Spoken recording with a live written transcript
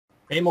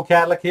Emil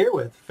Cadlick here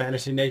with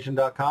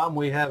FantasyNation.com.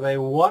 We have a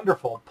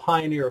wonderful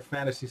pioneer of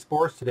fantasy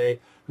sports today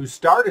who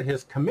started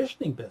his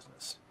commissioning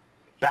business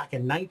back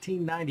in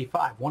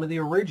 1995, one of the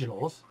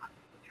originals.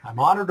 I'm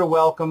honored to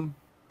welcome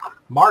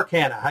Mark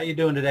Hanna. How you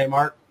doing today,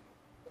 Mark?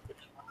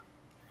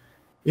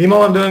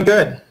 Emil, I'm doing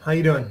good. How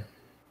you doing?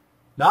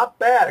 Not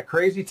bad. A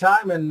crazy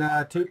time in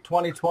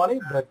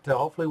 2020, but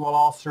hopefully we'll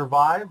all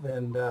survive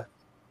and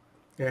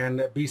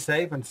be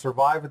safe and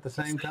survive at the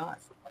same time.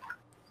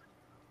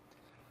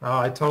 Oh,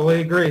 I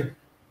totally agree.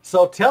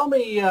 So tell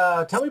me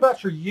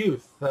about your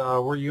youth.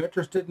 Were you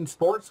interested in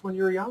sports when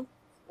you were young?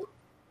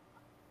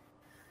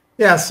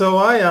 Yeah, so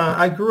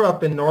I grew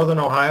up in northern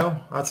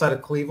Ohio, outside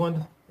of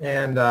Cleveland,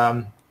 and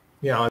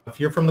if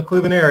you're from the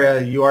Cleveland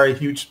area, you are a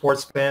huge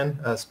sports fan,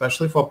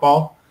 especially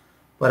football.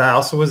 But I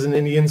also was an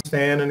Indians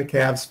fan and a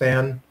Cavs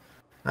fan.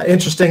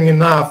 Interesting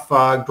enough,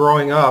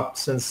 growing up,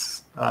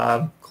 since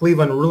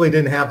Cleveland really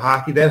didn't have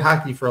hockey, they had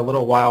hockey for a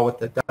little while with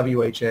the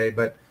WHA,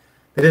 but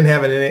they didn't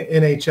have an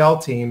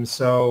NHL team,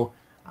 so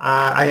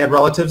I had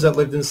relatives that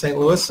lived in St.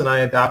 Louis, and I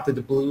adopted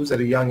the Blues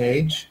at a young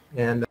age,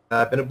 and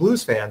I've been a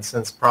Blues fan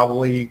since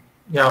probably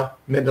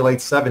mid to late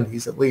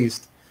 70s at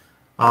least.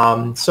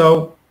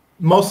 So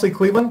mostly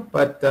Cleveland,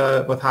 but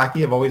with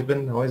hockey, I've always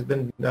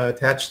been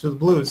attached to the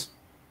Blues.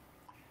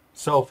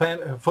 So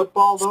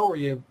football though,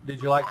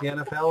 did you like the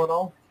NFL at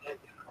all?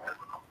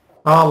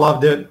 I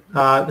loved it.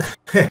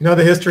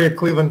 The history of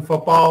Cleveland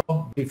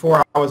football.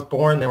 Before I was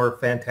born, they were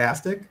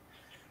fantastic.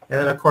 And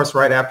then, of course,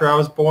 right after I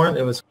was born,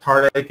 it was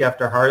heartache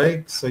after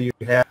heartache. So you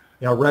had,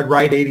 Red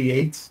Right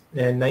 88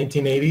 in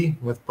 1980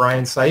 with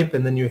Brian Sipe,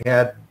 and then you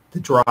had the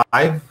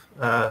drive,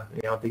 the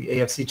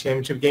AFC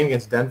Championship game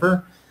against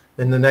Denver.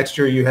 Then the next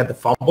year you had the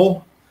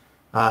fumble.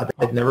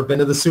 They'd never been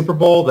to the Super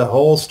Bowl, the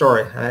whole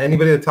story.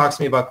 Anybody that talks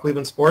to me about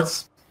Cleveland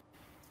sports,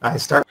 I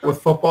start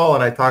with football,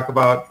 and I talk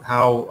about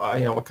how,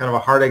 what kind of a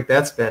heartache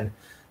that's been.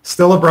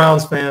 Still a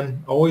Browns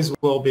fan, always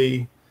will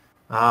be.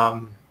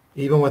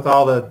 Even with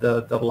all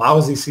the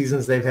lousy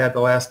seasons they've had the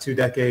last 2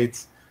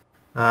 decades,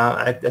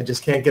 I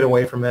just can't get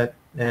away from it.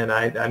 And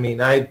I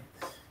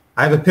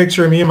have a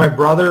picture of me and my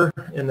brother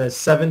in the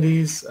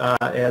 70s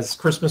as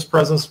Christmas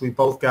presents. We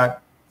both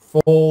got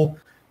full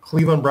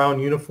Cleveland Brown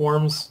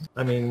uniforms.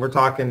 I mean, we're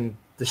talking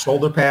the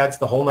shoulder pads,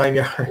 the whole 9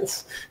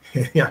 yards,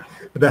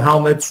 with the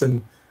helmets,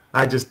 and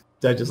I just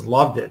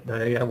loved it.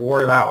 I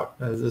wore it out.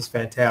 It was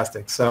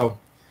fantastic. So.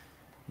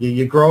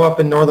 You grow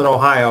up in northern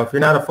Ohio. If you're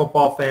not a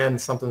football fan,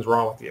 something's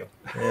wrong with you.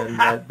 And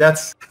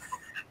that's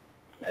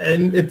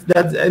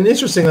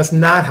interesting. That's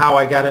not how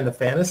I got into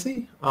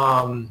fantasy.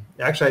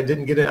 Actually, I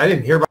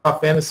didn't hear about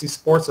fantasy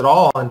sports at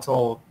all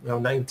until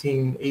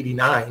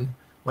 1989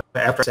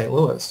 after St.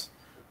 Louis.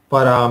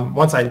 But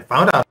once I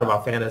found out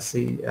about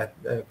fantasy,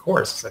 of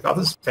course, it's like, oh,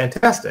 this is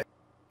fantastic.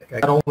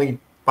 I not only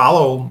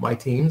follow my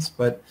teams,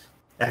 but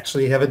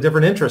actually have a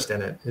different interest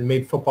in it. It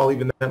made football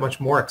even that much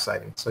more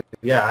exciting. So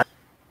yeah.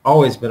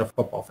 Always been a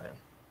football fan.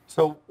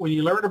 So when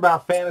you learned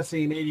about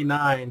fantasy in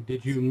 '89,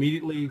 did you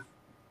immediately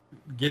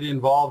get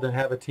involved and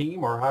have a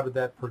team, or how did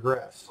that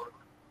progress?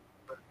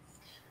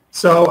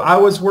 So I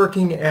was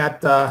working at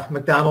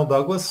McDonnell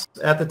Douglas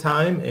at the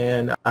time,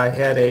 and I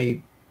had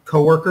a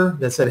coworker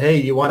that said, "Hey,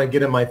 you want to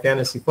get in my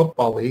fantasy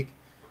football league?"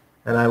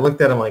 And I looked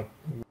at him like,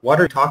 "What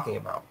are you talking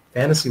about?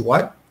 Fantasy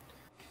what?"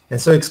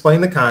 And so he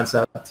explained the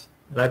concept.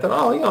 And I thought,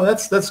 oh,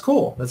 that's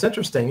cool. That's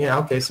interesting. Yeah,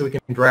 okay, so we can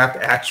draft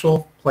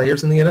actual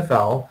players in the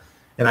NFL,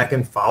 and I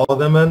can follow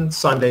them on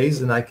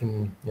Sundays, and I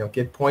can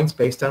get points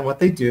based on what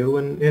they do,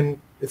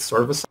 and it's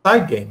sort of a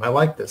side game. I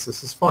like this.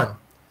 This is fun.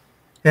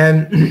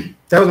 And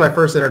that was my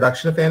first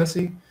introduction to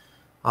fantasy.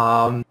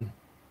 I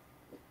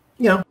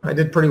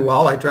did pretty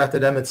well. I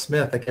drafted Emmitt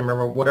Smith. I can't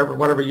remember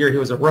whatever year he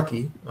was a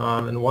rookie,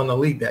 and won the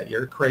league that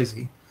year.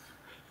 Crazy.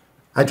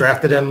 I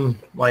drafted him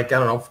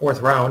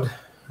fourth round.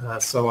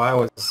 So I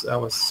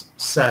was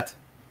set.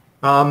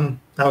 I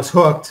was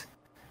hooked.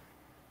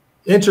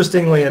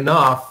 Interestingly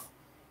enough,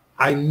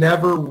 I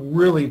never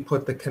really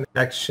put the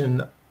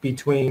connection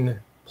between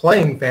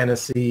playing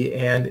fantasy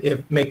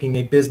and making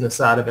a business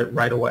out of it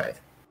right away.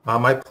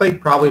 I played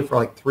probably for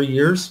like 3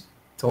 years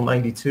till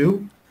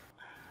 '92,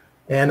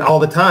 and all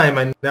the time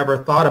I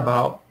never thought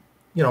about,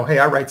 hey,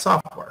 I write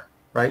software,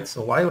 right?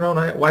 So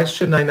why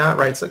shouldn't I not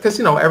write? Because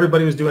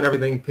everybody was doing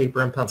everything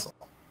paper and pencil,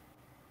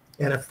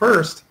 and at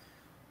first.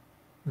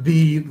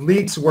 The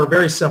leagues were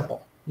very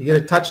simple. You get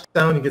a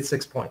touchdown, you get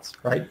 6 points,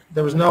 right?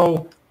 There was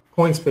no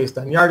points based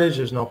on yardage.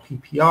 There's no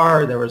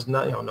PPR. There was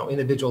no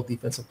individual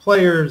defensive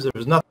players. There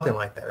was nothing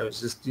like that. It was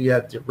just you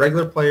had your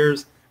regular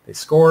players. They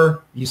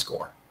score, you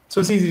score.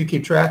 So it's easy to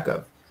keep track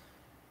of.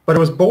 But it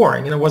was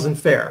boring and it wasn't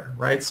fair,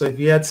 right? So if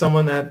you had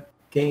someone that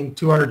gained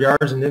 200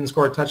 yards and didn't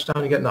score a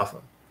touchdown, you get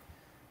nothing.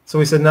 So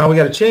we said, no, we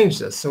got to change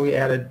this. So we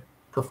added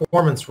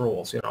performance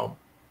rules,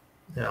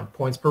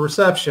 points per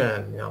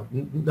reception,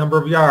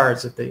 number of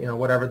yards that they,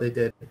 whatever they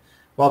did.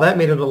 Well, that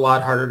made it a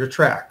lot harder to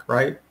track,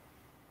 right?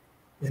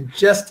 And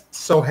just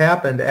so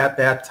happened at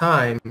that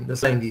time, the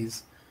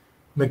 90s,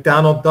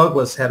 McDonnell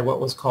Douglas had what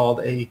was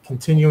called a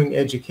continuing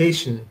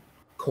education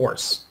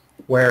course,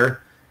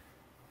 where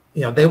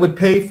they would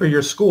pay for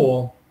your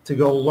school to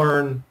go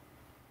learn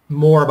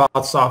more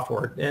about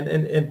software.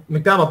 And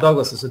McDonnell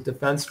Douglas is a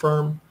defense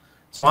firm.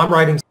 So I'm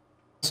writing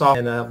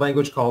software in a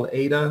language called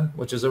Ada,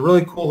 which is a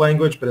really cool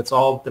language, but it's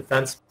all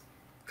defense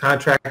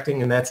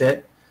contracting, and that's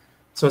it.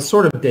 So it's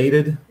sort of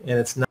dated, and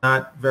it's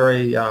not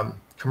very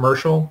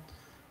commercial.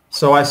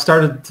 So I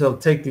started to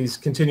take these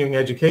continuing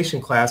education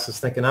classes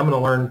thinking I'm going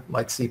to learn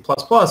like C++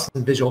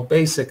 and Visual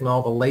Basic and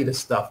all the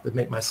latest stuff to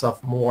make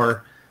myself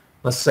more,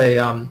 let's say,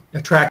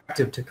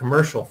 attractive to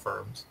commercial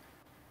firms.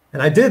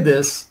 And I did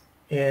this,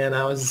 and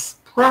I was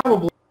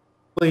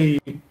probably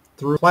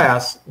through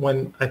class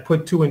when I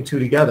put 2 and 2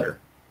 together.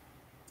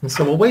 And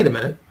so, well, wait a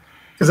minute,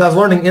 because I was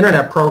learning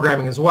internet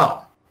programming as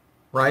well,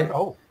 right?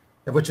 Oh.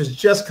 Which is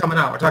just coming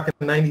out. We're talking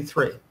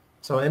 93.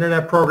 So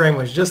internet programming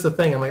was just the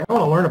thing. I'm like, I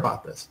want to learn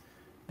about this.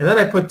 And then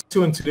I put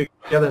 2 and 2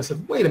 together and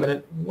said, wait a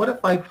minute, what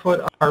if I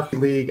put our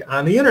league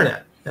on the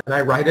internet? And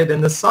I write it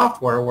in the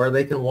software where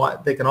they can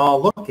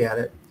all look at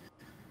it.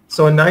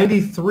 So in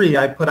 93,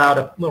 I put out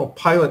a little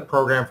pilot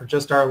program for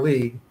just our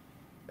league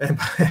and,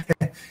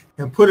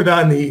 and put it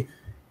on the,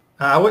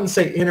 I wouldn't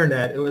say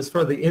internet, it was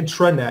for the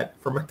intranet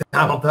for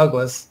McDonnell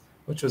Douglas,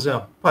 which was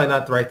probably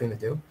not the right thing to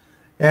do.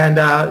 And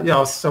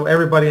so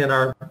everybody in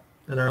our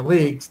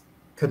leagues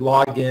could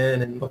log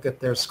in and look at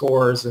their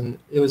scores, and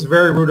it was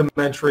very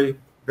rudimentary,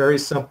 very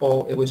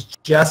simple. It was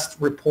just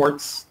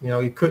reports.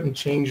 You couldn't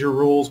change your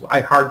rules.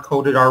 I hard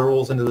coded our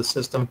rules into the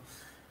system,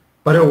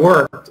 but it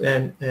worked.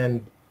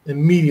 And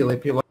immediately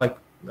people were like,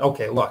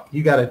 okay, look,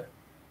 you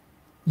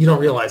don't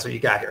realize what you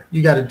got here.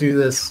 You got to do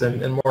this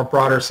in more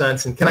broader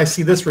sense. And can I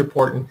see this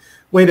report? And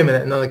wait a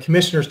minute. And then the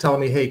commissioner's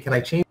telling me, hey, can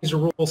I change the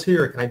rules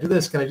here? Can I do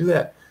this? Can I do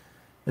that?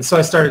 And so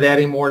I started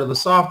adding more to the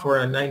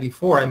software. In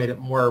 94, I made it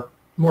more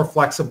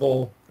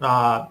flexible,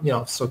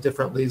 so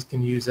different leagues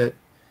can use it.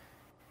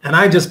 And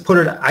I just put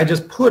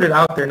it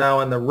out there now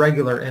on the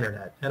regular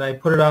internet. And I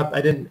put it out.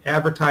 I didn't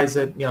advertise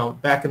it.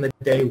 Back in the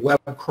day,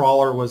 web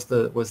crawler was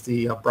the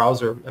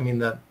browser.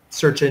 The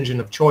search engine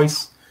of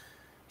choice.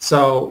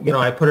 So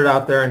I put it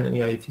out there, and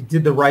if you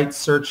did the right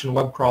search in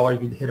web crawler,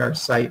 you'd hit our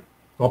site.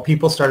 Well,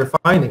 people started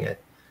finding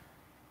it,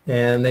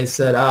 and they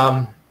said,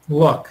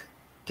 look,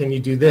 can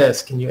you do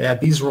this? Can you add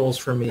these rules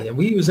for me? And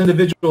we use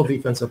individual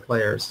defensive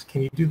players.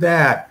 Can you do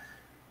that?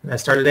 And I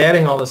started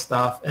adding all this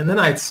stuff. And then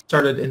I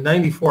started in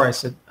 94, I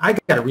said, I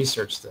got to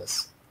research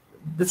this.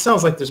 It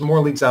sounds like there's more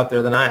leagues out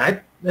there than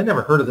I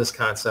never heard of this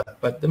concept,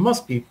 but it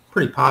must be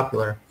pretty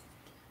popular.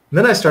 And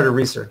then I started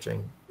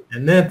researching.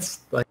 And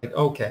that's like,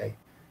 okay,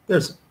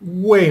 there's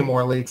way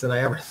more leagues than I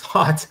ever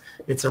thought.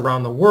 It's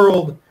around the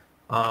world.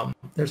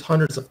 There's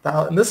hundreds of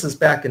thousands. And this is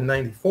back in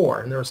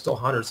 94, and there were still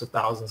hundreds of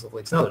thousands of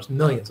leagues. Now there's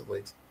millions of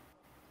leagues.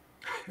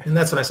 And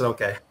that's when I said,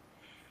 okay,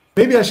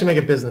 maybe I should make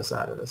a business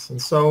out of this.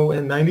 And so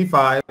in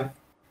 95,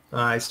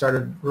 I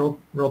started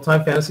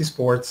Real-Time Fantasy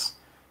Sports.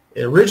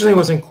 It originally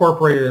was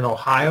incorporated in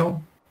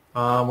Ohio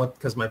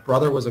because my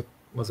brother was a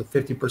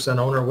 50%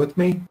 owner with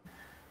me.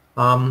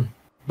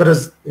 But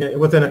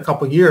within a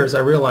couple of years, I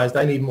realized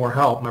I need more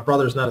help. My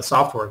brother's not a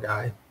software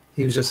guy.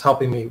 He was just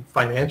helping me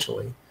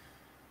financially.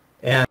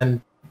 And I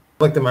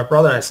looked at my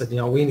brother and I said,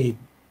 we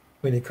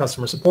need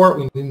customer support.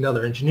 We need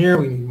another engineer.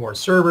 We need more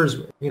servers.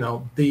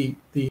 The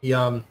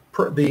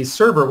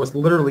server was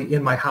literally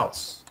in my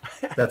house.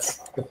 That's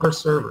the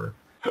first server.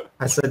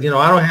 I said, I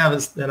don't have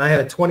this, and I had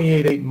a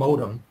 28.8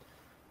 modem.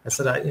 I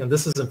said,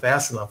 this isn't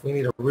fast enough. We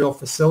need a real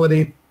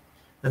facility.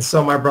 And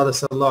so my brother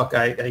said, look,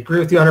 I agree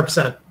with you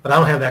 100%, but I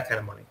don't have that kind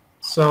of money.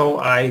 So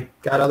I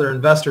got other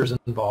investors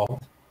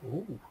involved.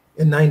 Ooh.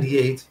 In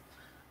 98.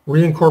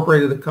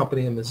 Reincorporated the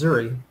company in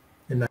Missouri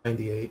in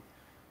 98.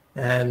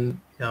 And,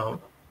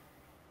 and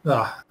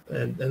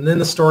then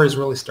the stories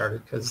really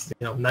started because,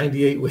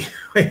 98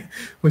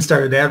 we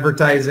started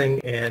advertising,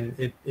 and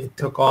it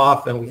took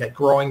off, and we had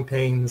growing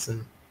pains.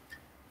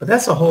 But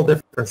that's a whole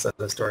different set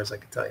of stories I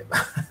could tell you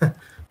about.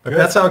 But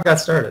that's how it got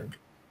started.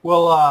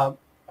 Well,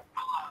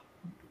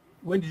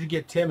 when did you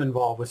get Tim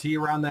involved? Was he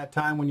around that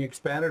time when you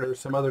expanded, or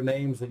some other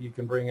names that you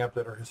can bring up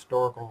that are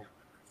historical?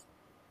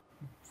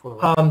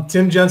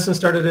 Tim Jensen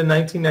started in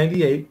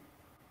 1998.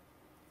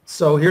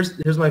 So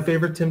here's my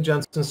favorite Tim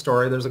Jensen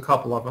story. There's a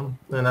couple of them,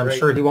 and I'm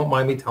sure he won't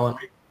mind me telling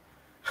you.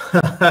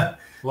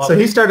 So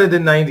he started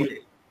in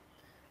 98.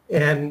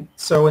 And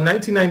so in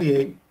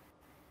 1998,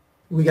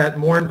 we got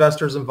more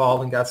investors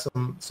involved and got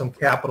some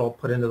capital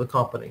put into the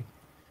company.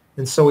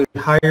 And so we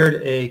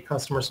hired a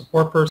customer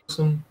support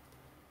person.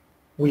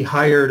 We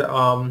hired,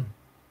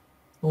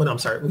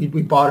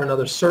 we bought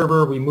another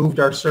server. We moved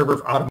our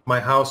server out of my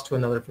house to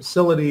another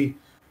facility.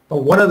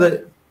 But one of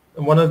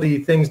the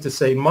things to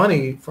save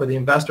money for the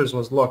investors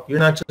was, look, you're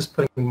not just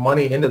putting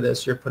money into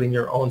this, you're putting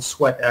your own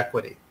sweat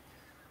equity.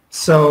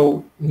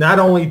 So not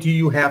only do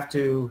you have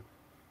to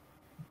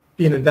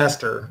be an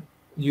investor,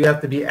 you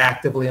have to be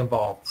actively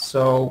involved.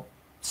 So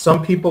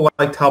some people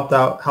helped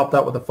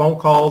out with the phone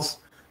calls.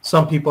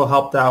 Some people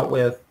helped out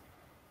with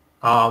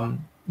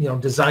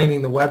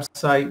designing the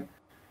website.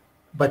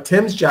 But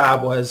Tim's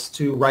job was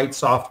to write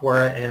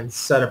software and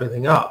set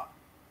everything up.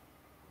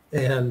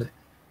 And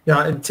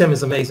And Tim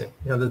is amazing.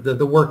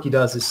 The work he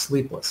does is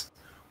sleepless.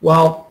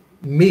 Well,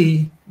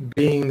 me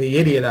being the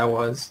idiot I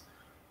was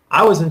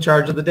in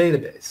charge of the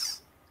database.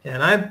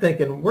 And I'm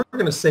thinking, we're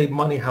going to save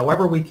money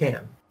however we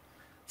can.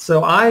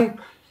 So I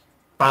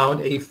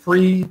found a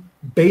free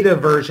beta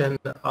version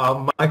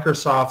of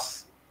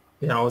Microsoft's,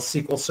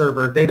 SQL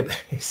Server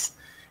database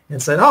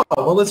and said, oh,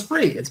 well, it's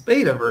free. It's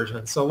beta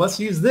version. So let's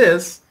use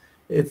this.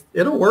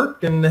 It'll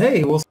work, and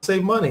hey, we'll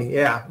save money.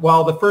 Yeah.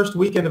 Well, the first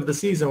weekend of the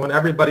season, when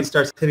everybody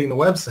starts hitting the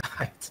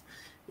website,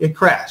 it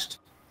crashed.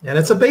 And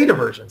it's a beta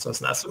version, so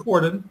it's not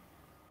supported.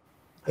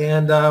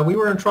 And we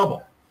were in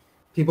trouble.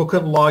 People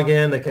couldn't log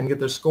in. They couldn't get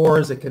their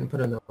scores. They couldn't put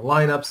in their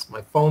lineups.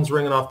 My phone's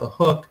ringing off the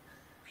hook.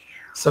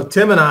 So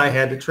Tim and I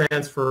had to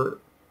transfer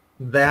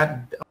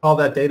all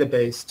that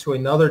database to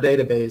another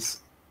database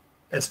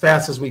as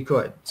fast as we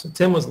could. So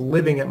Tim was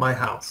living at my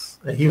house,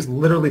 and he was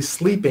literally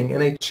sleeping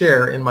in a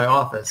chair in my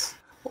office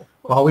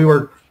while we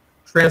were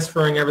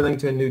transferring everything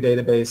to a new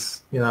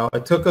database.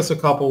 It took us a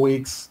couple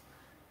weeks.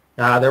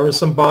 There were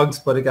some bugs,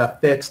 but it got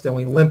fixed, and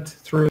we limped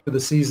through the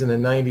season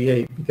in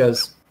 '98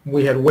 because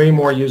we had way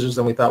more users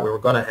than we thought we were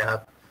going to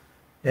have,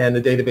 and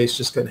the database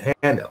just couldn't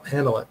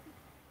handle it.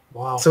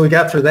 Wow. So we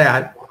got through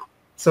that.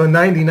 So in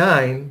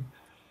 '99,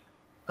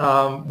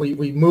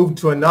 we moved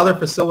to another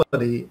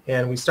facility,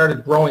 and we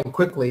started growing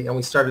quickly, and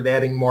we started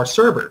adding more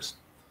servers.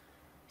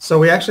 So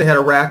we actually had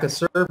a rack of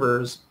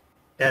servers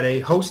at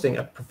a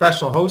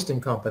professional hosting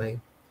company,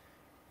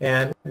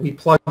 and we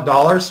plugged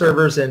all our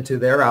servers into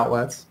their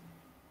outlets.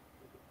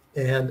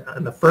 And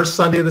on the first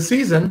Sunday of the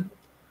season,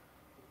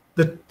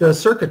 the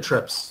circuit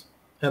trips,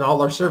 and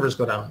all our servers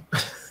go down.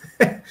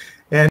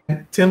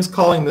 And Tim's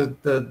calling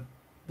the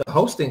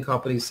hosting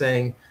company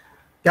saying,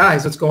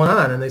 guys, what's going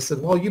on? And they said,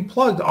 well, you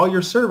plugged all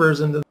your servers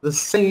into the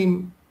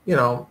same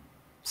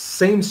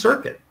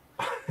circuit.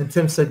 And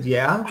Tim said,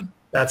 yeah,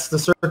 that's the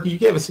circuit you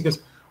gave us. He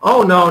goes,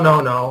 oh,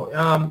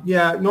 no.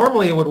 Yeah,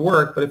 normally it would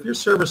work, but if your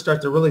servers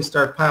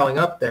start piling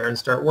up there and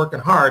start working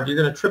hard, you're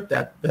going to trip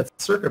that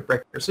circuit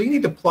breaker. So you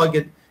need to plug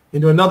it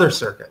into another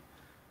circuit.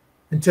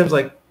 And Tim's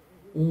like,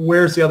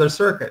 where's the other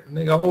circuit? And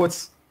they go, oh,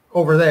 it's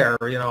over there,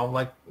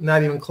 like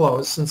not even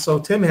close. And so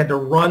Tim had to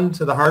run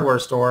to the hardware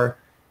store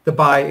to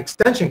buy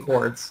extension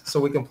cords so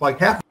we can plug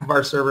half of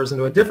our servers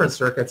into a different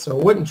circuit so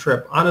it wouldn't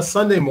trip on a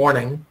Sunday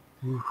morning.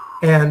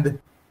 And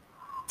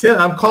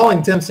I'm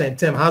calling Tim saying,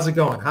 Tim, how's it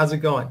going? How's it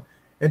going?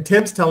 And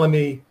Tim's telling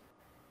me,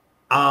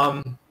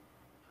 hang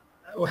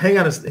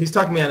on. He's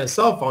talking to me on his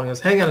cell phone. He goes,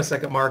 hang on a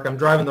second, Mark. I'm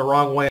driving the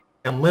wrong way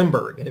on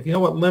Limburg. And if you know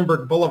what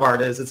Limburg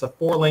Boulevard is, it's a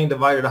 4-lane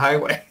divided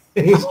highway.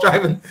 And he's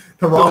driving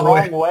the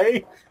wrong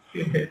way.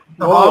 The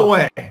wrong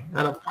way.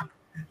 And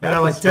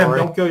I'm like, Tim,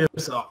 don't kill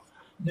yourself.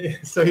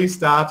 So he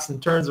stops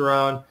and turns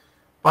around,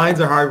 finds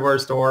a hardware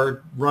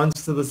store,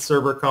 runs to the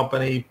server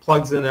company,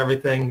 plugs in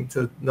everything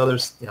to another,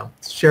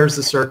 shares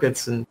the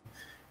circuits, and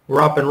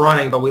we're up and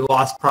running. But we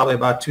lost probably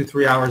about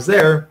 2-3 hours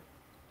there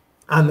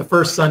on the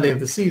first Sunday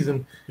of the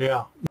season.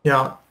 Yeah.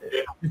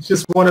 It's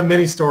just one of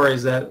many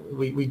stories that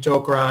we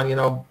joke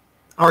around.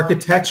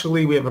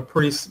 Architecturally, we had a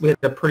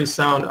pretty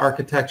sound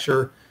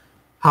architecture.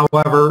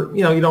 However,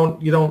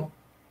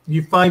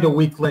 you find a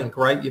weak link,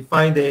 right? You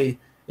find a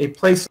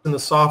place in the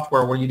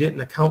software where you didn't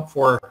account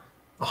for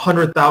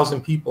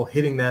 100,000 people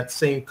hitting that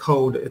same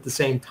code at the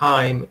same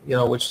time,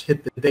 which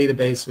hit the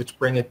database, which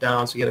bring it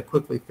down. So you got to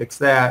quickly fix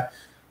that.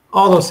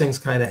 All those things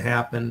kind of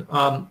happen.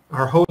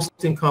 Our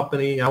hosting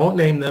company, I won't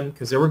name them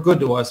because they were good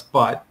to us,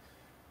 but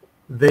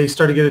they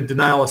started getting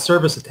denial of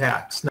service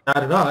attacks, not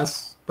at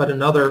us, but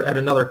at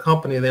another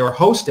company they were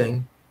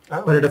hosting,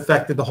 but it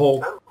affected the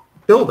whole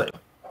building,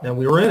 and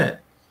we were in it.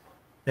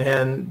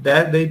 And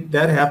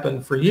that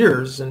happened for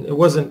years, and it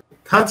wasn't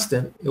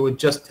constant. It would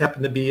just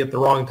happen to be at the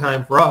wrong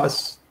time for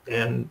us,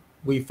 and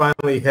we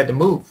finally had to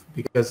move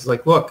because,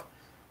 look,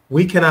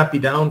 we cannot be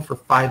down for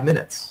 5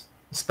 minutes,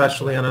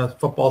 especially on a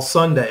football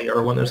Sunday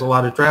or when there's a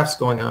lot of drafts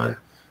going on,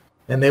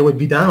 and they would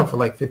be down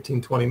for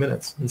 15, 20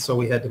 minutes, and so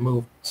we had to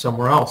move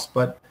somewhere else.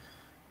 But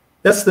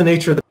that's the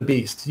nature of the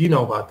beast. You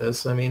know about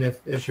this. I mean,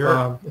 if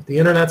the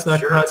internet's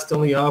not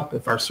constantly up,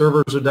 if our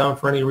servers are down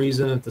for any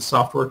reason, if the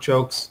software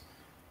chokes,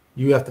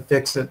 you have to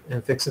fix it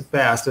and fix it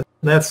fast. And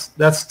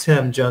that's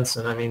Tim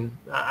Jensen. I mean,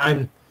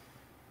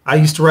 I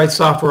used to write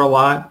software a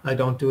lot. I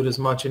don't do it as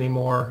much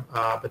anymore,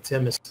 but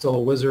Tim is still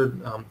a wizard.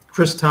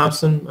 Chris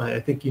Thompson, I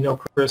think you know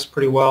Chris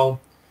pretty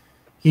well.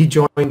 He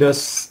joined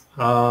us,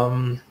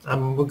 I'm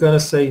going to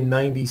say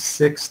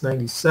 96,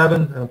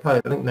 97, I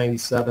think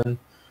 97.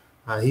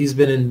 He's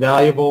been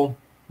invaluable.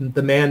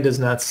 The man does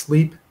not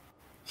sleep.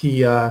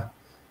 We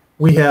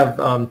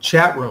have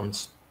chat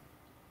rooms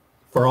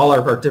for all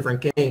of our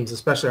different games,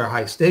 especially our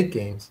high-stake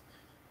games.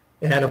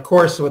 And, of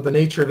course, with the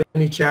nature of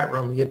any chat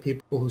room, you get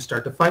people who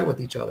start to fight with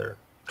each other.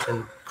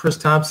 And Chris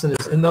Thompson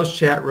is in those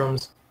chat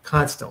rooms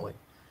constantly,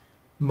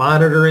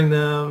 monitoring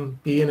them,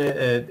 being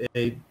a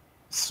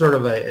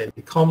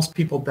he calms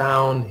people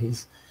down.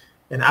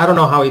 And I don't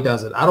know how he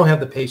does it. I don't have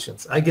the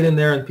patience. I get in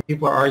there and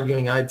people are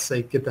arguing. I'd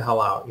say, get the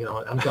hell out.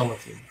 I'm done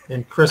with you.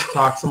 And Chris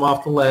talks them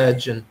off the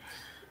ledge. And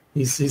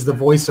He's the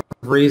voice of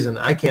reason.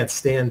 I can't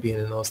stand being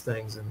in those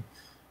things. And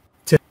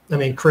I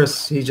mean,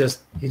 Chris, he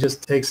just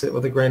takes it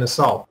with a grain of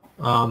salt.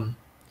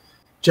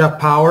 Jeff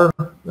Power,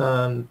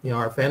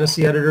 our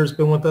fantasy editor, has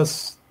been with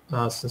us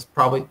since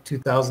probably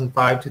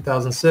 2005,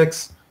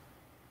 2006.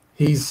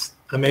 He's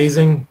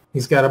amazing.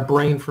 He's got a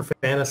brain for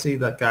fantasy.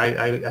 That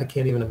guy, I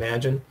can't even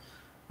imagine.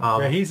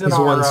 Yeah, he's in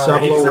our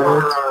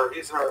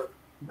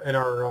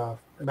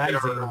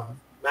magazine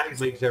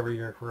leagues every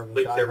year for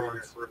the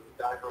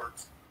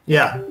diehards.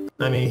 Yeah,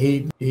 I mean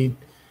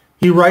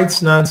he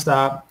writes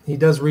nonstop. He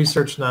does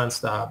research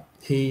nonstop.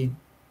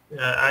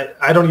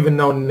 I don't even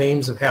know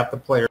names of half the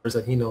players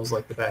that he knows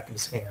like the back of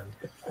his hand.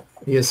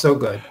 He is so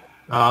good.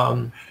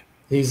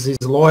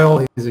 He's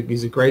loyal.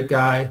 He's a great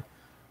guy.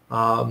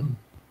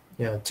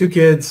 Two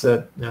kids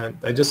that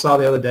I just saw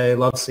the other day.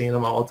 Love seeing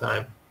them all the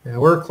time. Yeah,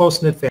 we're a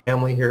close-knit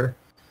family here.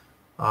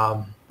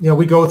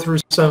 We go through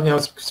some,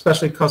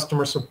 especially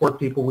customer support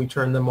people, we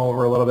turn them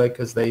over a little bit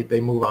because they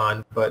move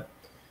on. But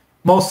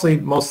most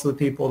of the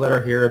people that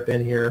are here have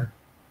been here.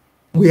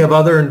 We have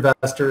other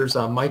investors.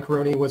 Mike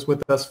Rooney was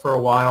with us for a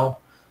while.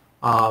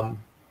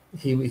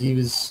 He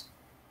was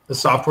a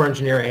software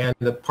engineer and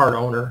the part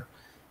owner.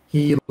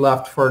 He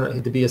left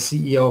to be a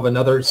CEO of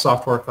another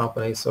software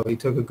company, so he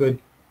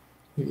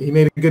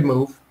made a good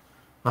move.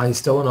 He's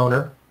still an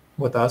owner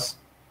with us.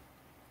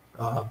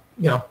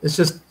 It's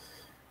just,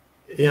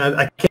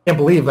 I can't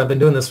believe I've been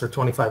doing this for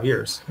 25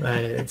 years.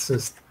 It's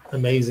just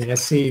amazing. I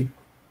see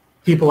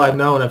people I've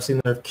known, I've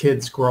seen their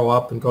kids grow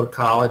up and go to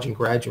college and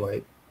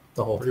graduate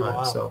the whole time.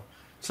 Wild.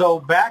 So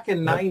back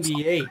in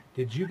 '98,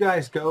 did you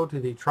guys go to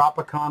the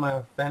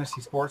Tropicana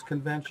Fantasy Sports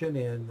Convention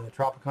in the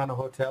Tropicana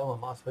Hotel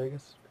in Las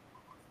Vegas?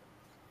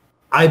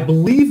 I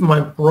believe my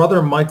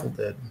brother Michael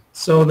did.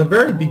 So in the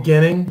very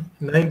beginning,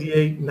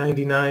 98,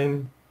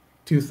 99,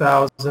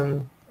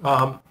 2000,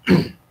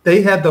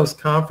 they had those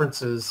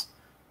conferences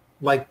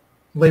like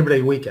Labor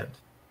Day weekend.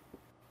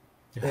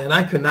 And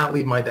I could not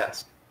leave my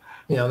desk.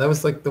 That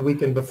was like the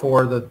weekend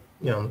before the,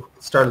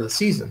 start of the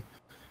season.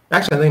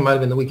 Actually, I think it might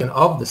have been the weekend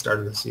of the start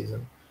of the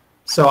season.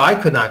 So I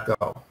could not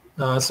go.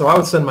 So I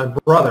would send my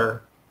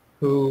brother,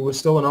 who was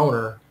still an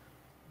owner,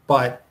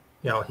 but,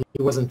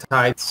 he wasn't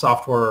tied to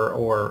software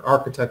or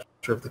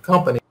architecture of the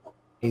company.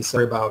 He's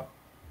sorry about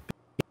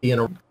being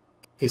a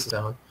case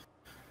down.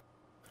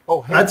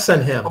 Oh, hey. I'd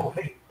send him.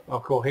 Oh,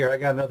 cool. Here, I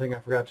got another thing I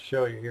forgot to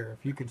show you here.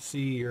 If you could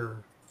see your...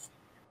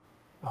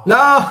 Oh.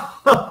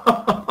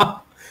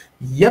 No!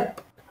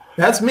 Yep.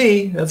 That's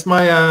me. That's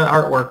my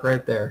artwork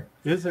right there.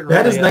 Is it really?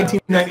 That is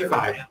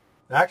 1995.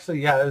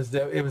 Actually, yeah.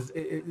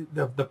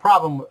 The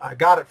problem, I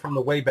got it from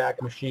the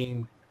Wayback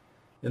Machine,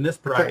 and this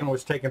particular one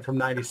was taken from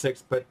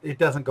 96, but it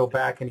doesn't go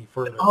back any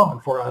further.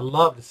 I'd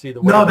love to see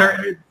the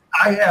Wayback.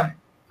 No,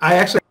 I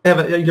actually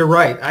have you're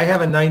right. I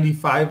have a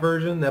 95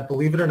 version that,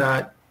 believe it or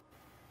not,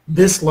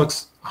 this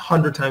looks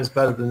 100 times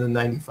better than the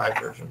 95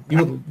 version.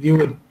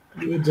 You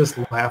would just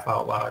laugh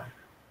out loud.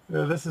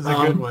 Yeah, this is a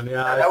good one.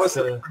 Yeah, that was.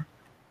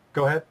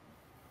 Go ahead.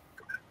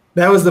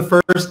 That was the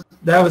first.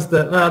 That was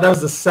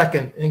the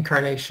second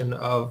incarnation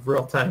of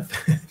Real Time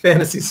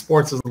Fantasy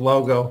Sports'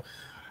 logo.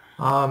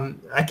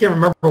 I can't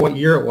remember what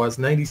year it was.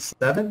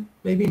 97,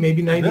 maybe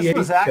 98. This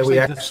was actually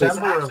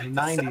December of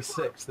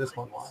 96. This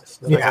one was.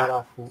 I got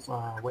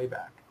off way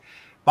back.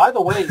 By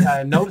the way,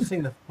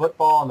 noticing the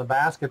football and the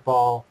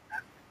basketball.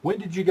 When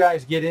did you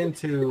guys get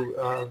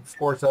into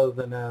sports other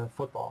than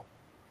football?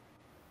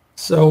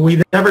 So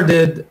we never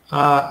did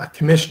a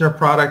commissioner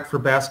product for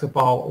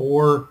basketball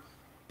or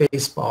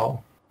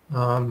baseball.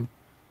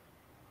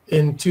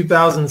 In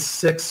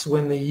 2006,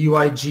 when the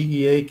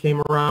UIGEA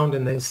came around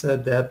and they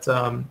said that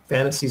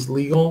fantasy's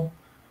legal,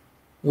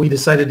 we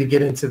decided to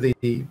get into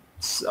the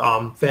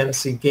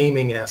fantasy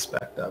gaming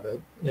aspect of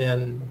it.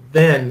 And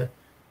then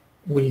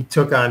we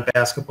took on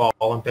basketball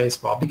and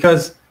baseball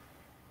because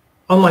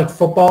unlike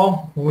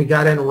football, when we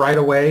got in right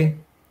away,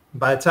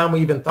 by the time we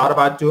even thought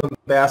about doing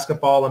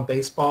basketball and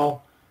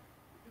baseball,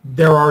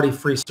 there are already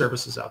free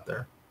services out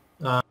there.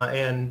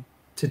 And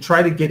to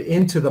try to get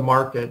into the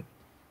market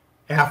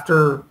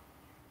after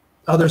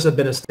others have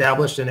been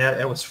established and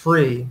it was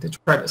free, to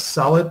try to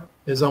sell it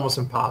is almost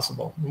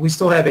impossible. We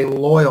still have a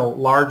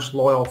large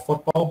loyal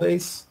football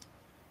base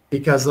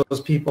because those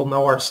people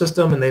know our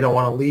system and they don't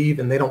want to leave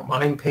and they don't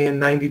mind paying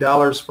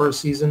 $90 for a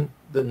season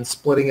than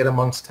splitting it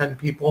amongst 10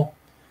 people.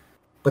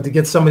 But to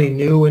get somebody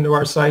new into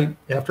our site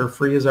after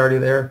free is already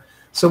there.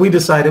 So we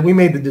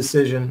made the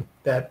decision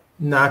that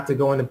not to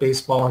go into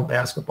baseball and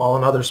basketball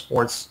and other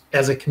sports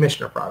as a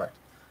commissioner product.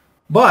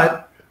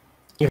 But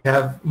you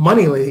have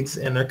money leagues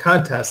and their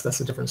contests, that's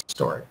a different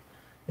story.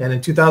 And in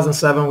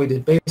 2007, we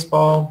did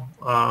baseball.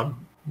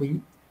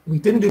 We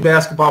didn't do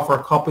basketball for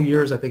a couple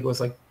years. I think it was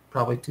like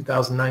probably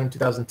 2009,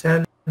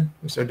 2010.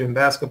 We started doing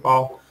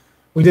basketball.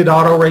 We did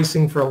auto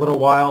racing for a little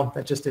while.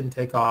 That just didn't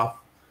take off.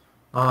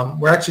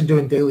 We're actually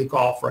doing daily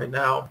golf right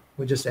now.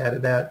 We just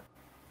added that.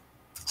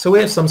 So we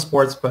have some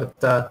sports,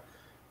 but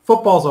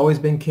football's always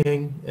been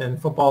king,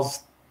 and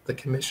football's the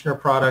commissioner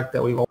product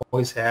that we've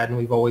always had and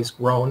we've always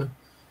grown.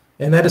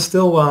 And that is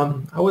still,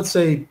 I would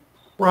say,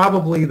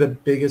 probably the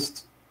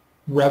biggest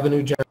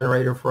revenue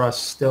generator for us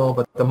still,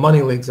 but the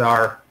money leagues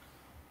are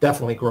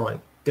definitely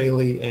growing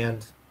daily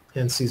and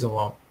season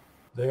long.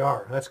 They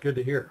are. That's good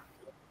to hear.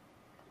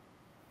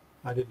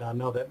 I did not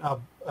know that.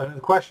 The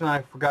question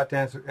I forgot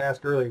to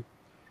ask earlier,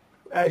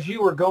 as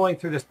you were going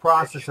through this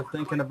process of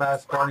thinking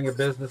about starting a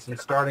business and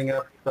starting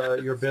up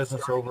your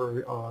business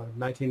over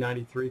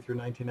 1993 through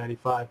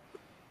 1995,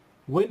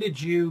 when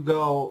did you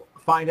go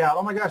find out,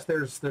 oh my gosh,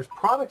 there's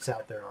products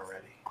out there already?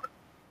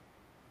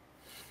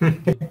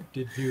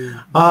 Did you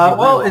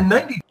well, in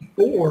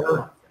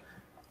 '94,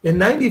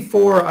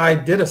 I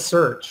did a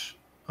search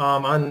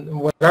on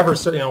whatever,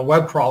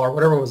 web crawler,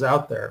 whatever was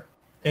out there.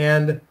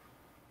 And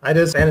I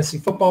did fantasy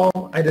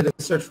football. I did a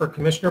search for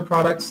commissioner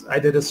products. I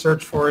did a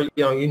search for,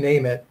 you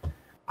name it.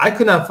 I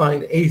could not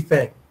find a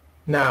thing.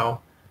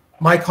 Now,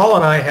 Mike Hall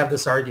and I have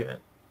this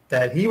argument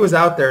that he was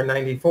out there in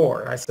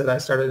 '94. I said I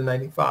started in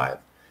 '95.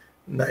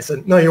 And I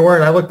said, no, you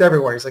weren't. I looked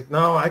everywhere. He's like,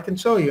 no, I can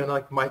show you. And I'm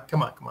like, Mike,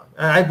 come on.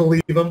 And I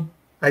believe him.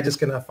 I just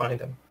cannot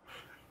find him.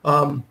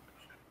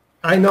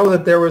 I know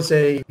that there was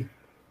a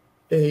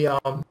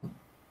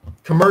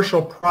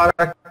commercial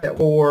product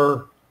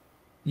for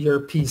your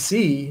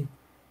PC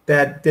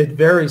that did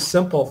very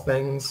simple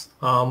things,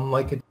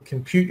 like it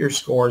compute your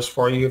scores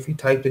for you if you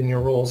typed in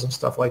your rules and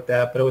stuff like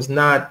that, but it was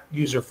not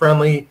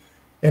user-friendly,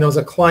 and it was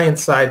a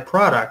client-side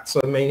product,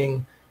 so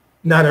meaning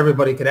not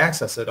everybody could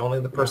access it. Only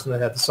the person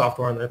that had the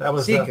software on their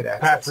PC could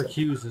access Patrick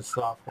Hughes'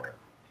 software.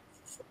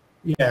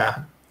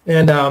 Yeah,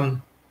 and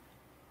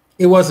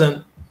it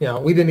wasn't,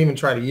 we didn't even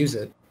try to use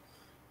it.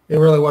 It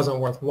really wasn't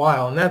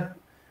worthwhile, and that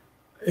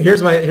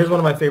here's one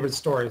of my favorite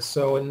stories.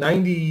 So in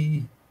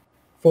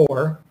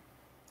 '94,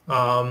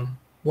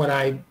 when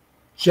I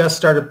just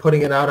started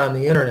putting it out on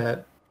the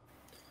internet,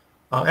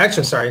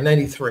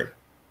 '93,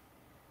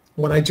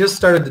 when I just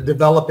started to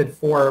develop it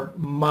for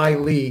my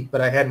league,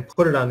 but I hadn't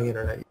put it on the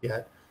internet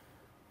yet.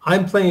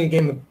 I'm playing a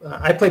game.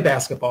 I play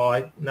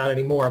basketball. Not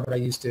anymore, but I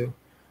used to.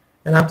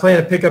 And I'm playing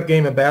a pickup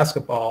game of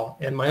basketball,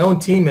 and my own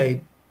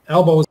teammate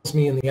elbows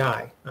me in the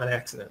eye on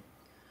accident.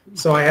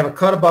 So I have a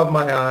cut above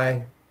my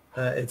eye.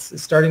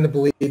 It's starting to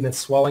bleed and it's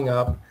swelling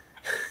up.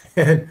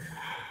 and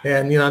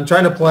I'm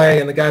trying to play,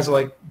 and the guys are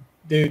like,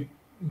 dude,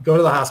 go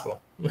to the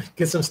hospital.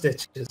 Get some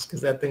stitches,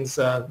 because that thing's,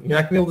 you're not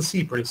going to be able to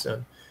see pretty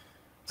soon.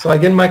 So I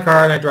get in my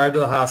car and I drive to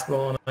the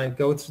hospital, and I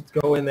go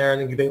in there,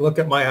 and they look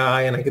at my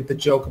eye, and I get the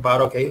joke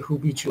about, okay, who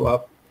beat you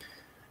up?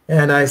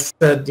 And I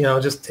said,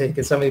 just take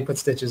it. Somebody put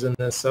stitches in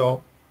this.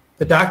 So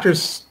the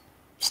doctor's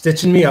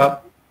stitching me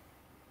up,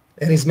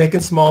 and he's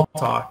making small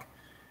talk.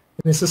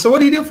 And he says, so what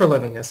do you do for a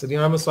living? I said,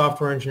 I'm a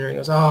software engineer. He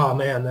goes, oh,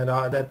 man,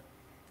 that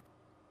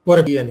what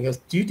have you? And he goes,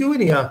 do you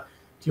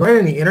write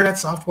any internet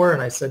software?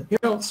 And I said,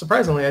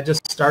 surprisingly, I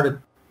just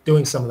started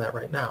doing some of that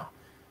right now.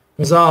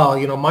 He goes, oh,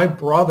 my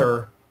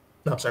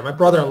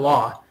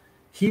brother-in-law,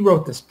 he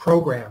wrote this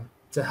program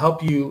to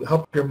help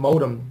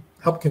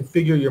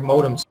configure your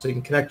modem so you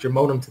can connect your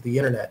modem to the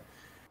internet.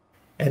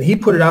 And he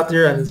put it out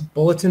there on his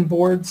bulletin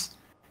boards,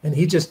 and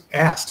he just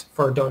asked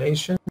for a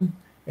donation,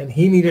 and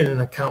he needed an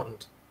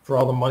accountant for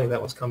all the money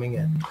that was coming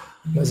in.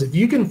 Because if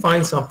you can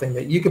find something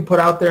that you can put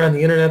out there on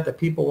the internet that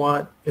people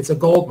want, it's a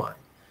gold mine.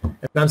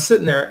 And I'm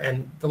sitting there,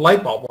 and the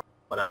light bulb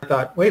went on. I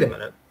thought, wait a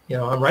minute,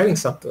 I'm writing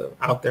something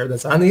out there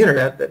that's on the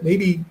internet that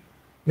maybe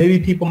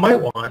people might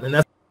want. And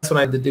that's when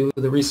I had to do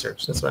the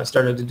research. That's when I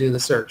started to do the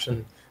search.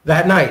 And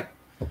that night,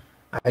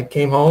 I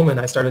came home and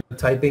I started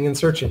typing in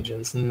search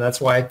engines, and that's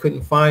why I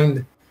couldn't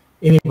find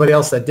anybody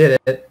else that did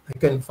it. I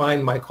couldn't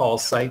find Mike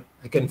Hall's site.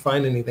 I couldn't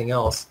find anything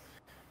else.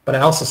 But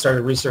I also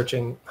started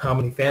researching how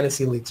many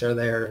fantasy leagues are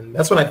there, and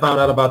that's when I found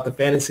out about the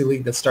fantasy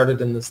league that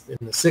started in the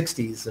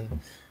 '60s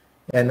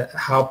and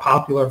how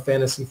popular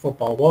fantasy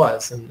football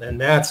was, and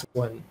that's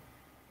when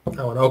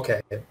I went, okay,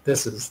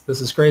 this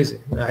is crazy.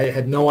 I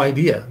had no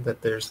idea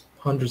that there's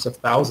hundreds of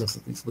thousands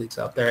of these leagues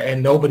out there,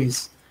 and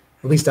nobody's,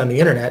 at least on the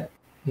internet,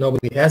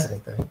 nobody has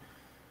anything.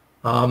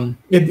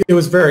 It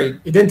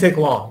didn't take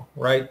long,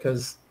 right?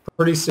 Because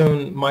pretty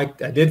soon, I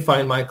did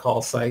find Mike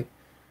Hall's site,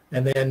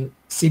 and then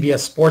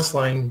CBS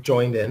Sportsline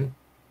joined in,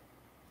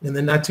 and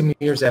then not too many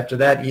years after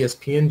that,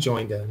 ESPN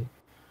joined in.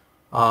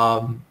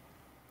 And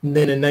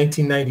then in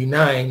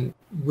 1999,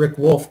 Rick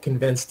Wolf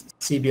convinced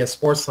CBS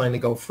Sportsline to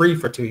go free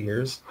for 2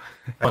 years.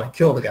 I want to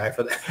kill the guy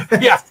for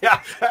that. yeah.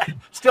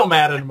 Still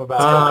mad at him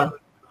about that.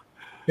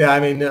 Yeah, I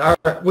mean,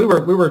 we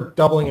were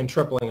doubling and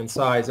tripling in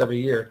size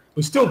every year.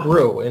 We still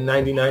grew in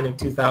 '99 and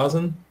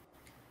 2000,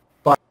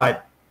 but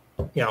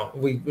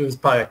it was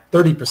probably like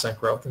 30%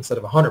 growth instead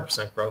of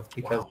 100% growth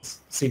because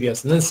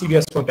CBS. And then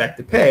CBS went back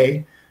to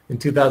pay in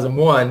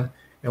 2001,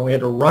 and we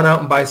had to run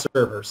out and buy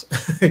servers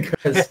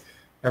because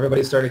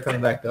everybody started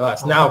coming back to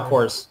us. Now, of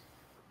course,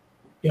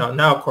 I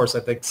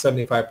think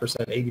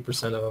 75%,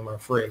 80% of them are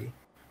free,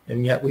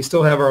 and yet we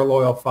still have our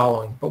loyal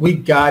following. But we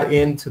got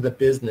into the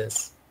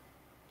business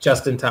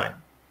just in time.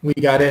 We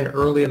got in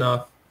early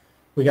enough.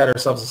 We got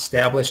ourselves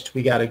established.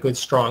 We got a good,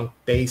 strong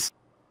base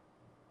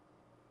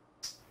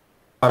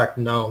product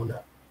known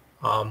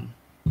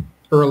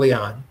early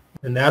on.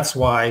 And that's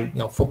why,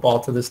 football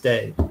to this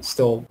day,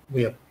 still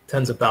we have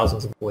tens of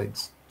thousands of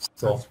leagues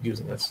still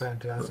using That's this.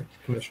 fantastic.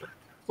 Commission.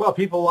 Well,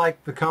 people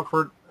like the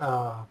comfort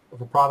of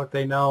a product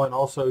they know, and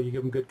also you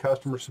give them good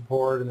customer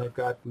support, and they've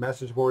got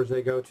message boards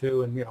they go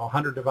to, and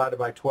 100 divided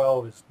by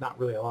 12 is not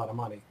really a lot of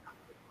money.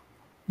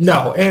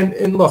 No,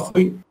 and look,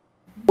 we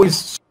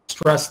always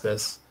stress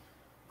this.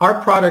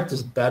 Our product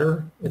is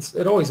better.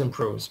 It always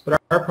improves,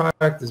 but our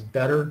product is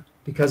better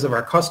because of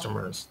our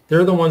customers.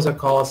 They're the ones that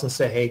call us and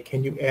say, hey,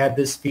 can you add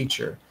this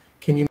feature?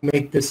 Can you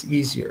make this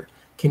easier?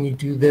 Can you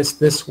do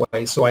this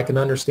way so I can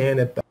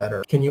understand it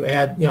better? Can you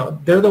add,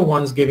 they're the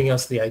ones giving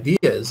us the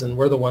ideas, and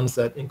we're the ones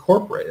that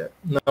incorporate it.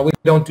 Now, we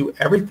don't do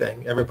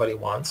everything everybody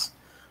wants,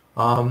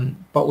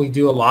 but we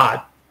do a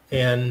lot,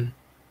 and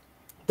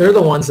they're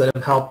the ones that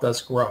have helped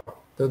us grow.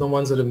 They're the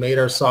ones that have made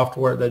our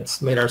software,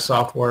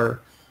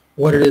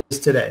 what it is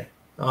today.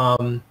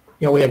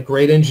 We have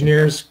great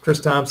engineers,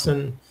 Chris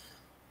Thompson,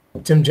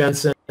 Tim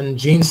Jensen,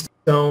 Gene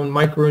Stone,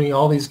 Mike Rooney,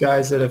 all these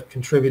guys that have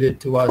contributed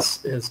to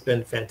us has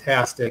been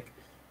fantastic.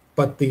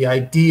 But the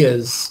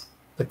ideas,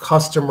 the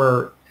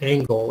customer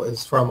angle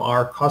is from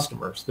our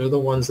customers. They're the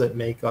ones that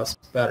make us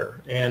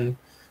better. And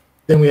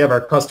then we have our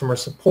customer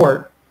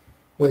support,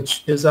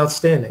 which is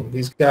outstanding.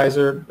 These guys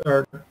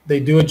they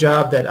do a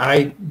job that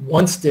I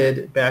once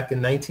did back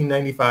in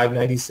 1995,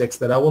 96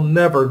 that I will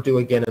never do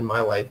again in my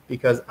life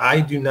because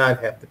I do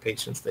not have the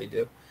patience they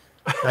do.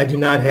 I do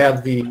not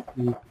have the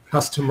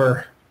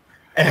customer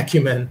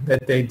acumen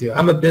that they do.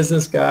 I'm a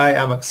business guy.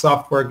 I'm a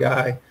software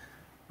guy.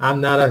 I'm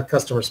not a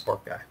customer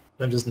support guy.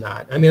 I'm just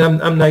not. I mean,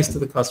 I'm nice to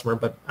the customer,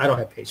 but I don't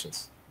have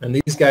patience. And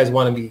these guys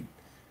want to be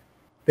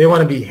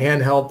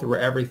handheld through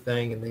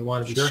everything, and they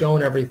want to be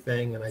shown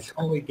everything. And I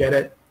totally get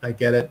it. I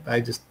get it.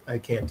 I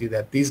can't do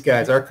that. These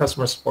guys, our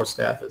customer support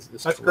staff is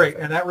That's terrific. Great.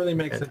 And that really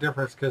makes a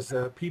difference because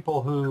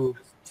people who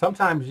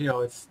sometimes,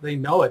 they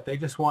know it. They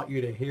just want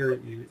you to hear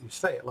you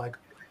say it like,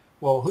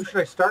 well, who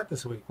should I start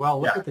this week? Well,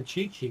 look at the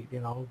cheat sheet.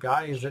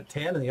 Guy is at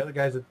 10 and the other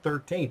guy's at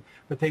 13.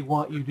 But they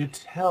want you to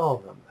tell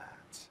them that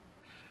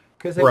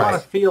because they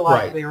want to feel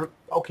like they're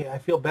okay. I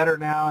feel better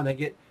now, and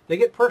they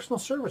get personal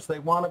service. They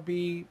want to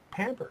be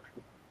pampered.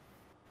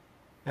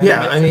 And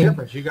I mean,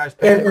 difference. You guys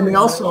and they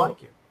also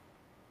like you.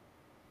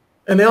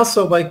 And they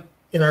also like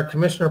in our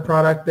commissioner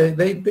product, they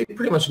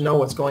pretty much know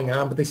what's going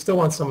on, but they still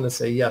want someone to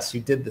say, yes, you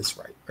did this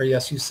right, or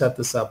yes, you set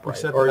this up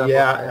right, or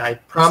I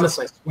promise,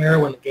 I swear,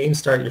 when the games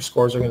start, your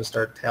scores are going to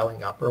start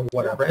tallying up, or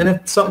whatever. And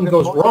if something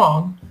goes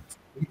wrong,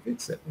 we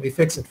fix it. We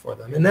fix it for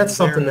them, and that's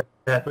something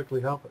that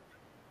quickly help it.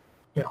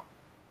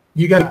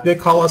 They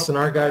call us, and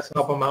our guys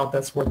help them out.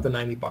 That's worth the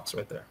 $90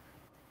 right there.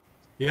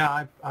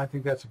 Yeah, I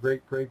think that's a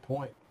great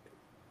point.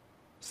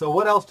 So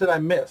what else did I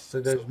miss?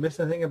 Did I miss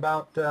anything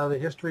about the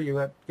history? You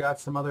have got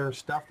some other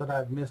stuff that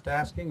I've missed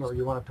asking, or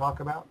you want to talk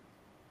about?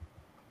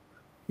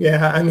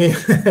 Yeah, I mean,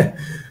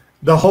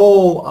 the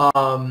whole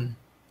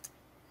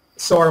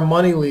so our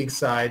money league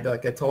side,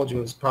 like I told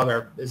you, is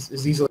probably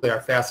is easily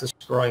our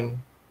fastest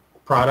growing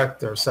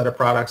product or set of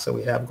products that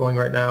we have going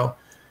right now.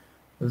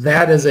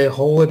 That is a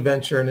whole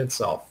adventure in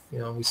itself.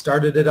 We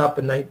started it up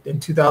in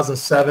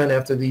 2007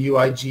 after the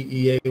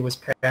UIGEA was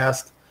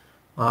passed.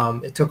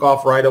 It took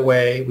off right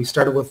away. We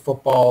started with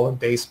football and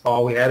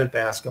baseball. We added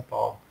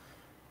basketball.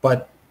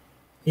 But,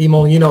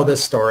 Emil, you know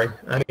this story.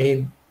 I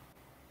mean,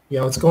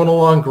 it's going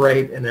along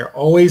great, and there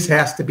always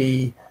has to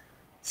be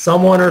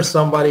someone or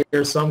somebody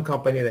or some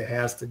company that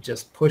has to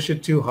just push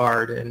it too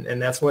hard,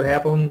 and that's what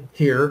happened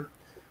here.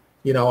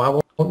 I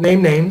won't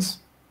name names,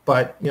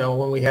 but,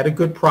 when we had a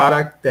good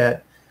product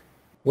that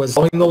was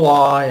following the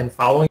law and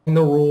following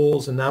the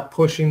rules and not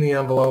pushing the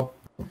envelope,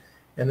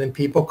 and then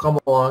people come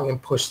along and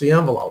push the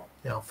envelope.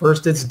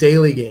 First it's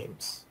daily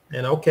games.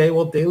 And okay,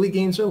 well, daily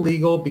games are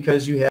legal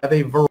because you have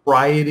a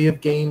variety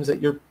of games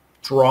that you're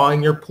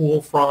drawing your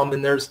pool from,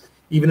 and there's,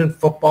 even in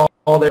football,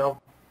 there are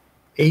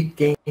 8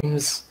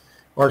 games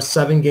or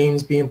 7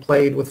 games being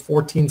played with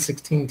 14,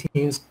 16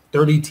 teams,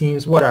 30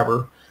 teams,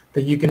 whatever,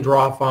 that you can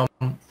draw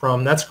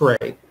from. That's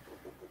great.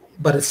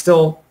 But it's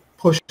still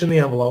pushing the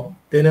envelope.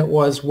 Then it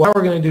was, well,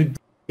 we're going to do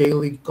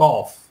daily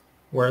golf,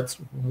 where it's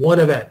one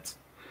event.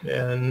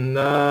 And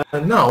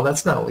no,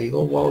 that's not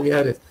legal. Well, yeah,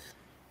 it is.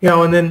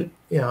 And then,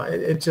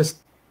 it just,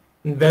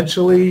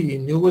 eventually you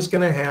knew it was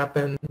going to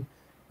happen,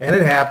 and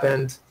it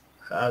happened.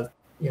 A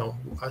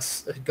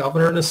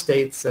governor in the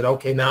state said,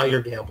 okay, now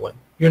you're gambling.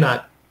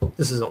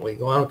 This isn't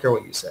legal. I don't care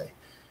what you say.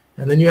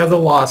 And then you have the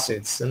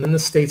lawsuits, and then the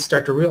states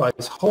start to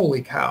realize,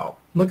 holy cow,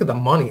 look at the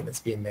money that's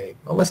being made.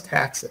 Well, let's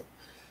tax it.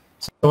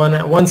 So on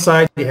that one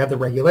side, you have the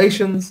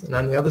regulations, and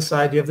on the other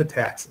side, you have the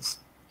taxes.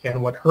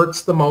 And what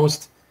hurts the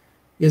most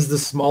is the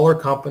smaller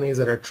companies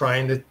that are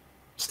trying to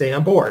stay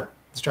on board.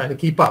 It's trying to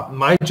keep up.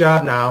 My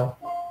job now,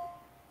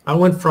 I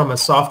went from a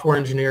software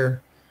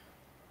engineer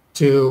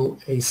to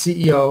a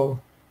CEO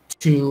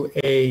to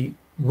a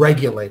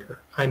regulator.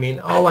 I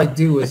mean, all I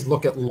do is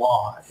look at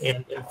law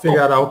and figure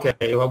out,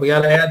 okay, well, we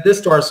got to add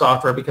this to our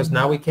software because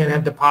now we can't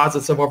have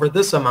deposits of over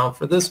this amount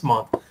for this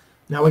month.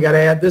 Now we got to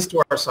add this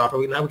to our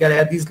software. Now we got to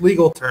add these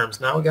legal terms.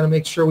 Now we got to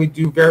make sure we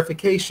do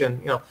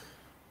verification.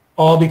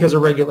 all because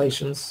of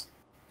regulations.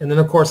 And then,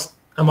 of course,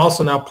 I'm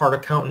also now part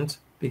accountant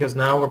because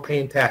now we're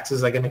paying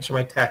taxes. I got to make sure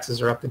my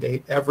taxes are up to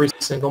date every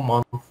single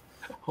month.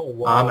 Oh,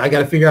 wow. I got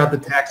to figure out the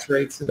tax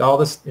rates and all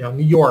this, New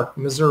York,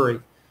 Missouri.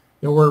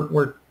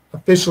 We're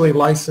officially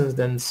licensed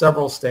in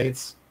several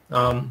states,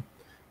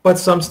 but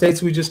some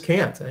states we just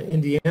can't.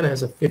 Indiana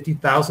has a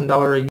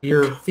 $50,000 a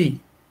year fee.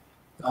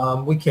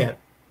 We can't.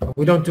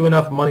 We don't do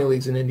enough money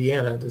leagues in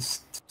Indiana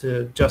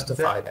to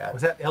justify that.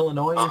 Was that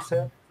Illinois you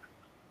said?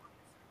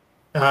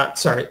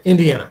 Sorry,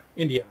 Indiana.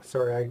 Indiana.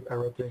 Sorry, I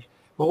wrote there.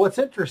 Well, what's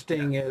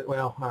interesting is,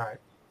 well, all right.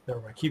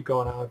 Never mind. Keep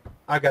going on.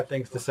 I got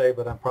things to say,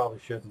 but I probably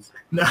shouldn't.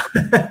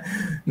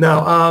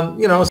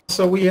 No,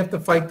 so we have to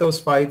fight those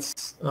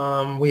fights.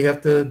 We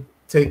have to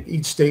take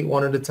each state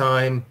one at a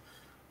time.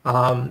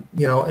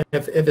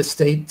 If a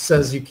state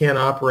says you can't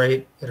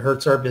operate, it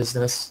hurts our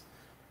business.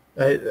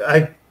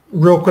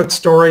 Real quick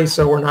story.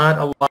 So we're not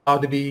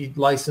allowed to be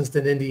licensed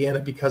in Indiana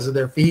because of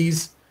their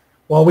fees.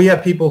 Well, we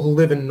have people who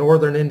live in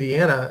northern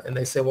Indiana, and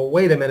they say, well,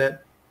 wait a minute.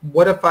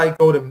 What if I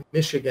go to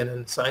Michigan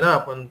and sign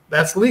up? And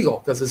that's legal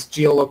because it's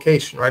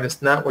geolocation, right?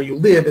 It's not where you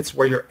live, it's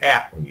where you're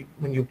at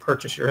when you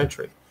purchase your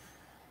entry.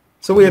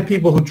 So we have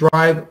people who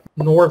drive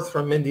north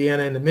from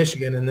Indiana into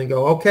Michigan and then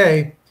go,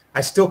 okay,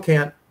 I still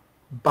can't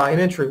buy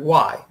an entry.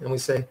 Why? And we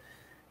say,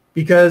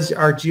 because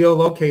our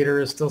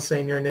geolocator is still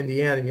saying you're in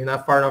Indiana and you're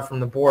not far enough from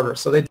the border.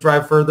 So they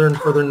drive further and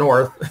further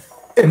north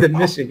into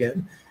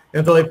Michigan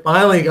until they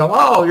finally go,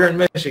 oh, you're in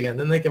Michigan.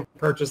 Then they can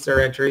purchase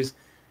their entries.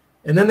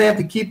 And then they have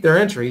to keep their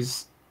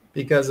entries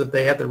because if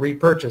they have to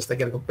repurchase, they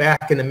got to go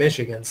back into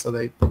Michigan. So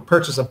they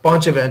purchase a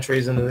bunch of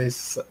entries into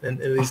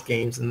these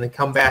games, and they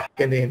come back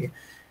into India.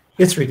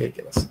 It's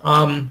ridiculous.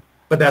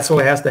 But that's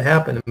what has to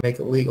happen to make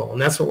it legal,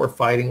 and that's what we're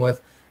fighting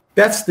with.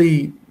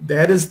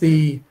 That is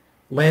the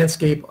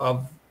landscape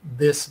of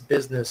this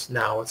business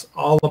now. It's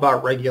all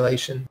about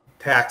regulation,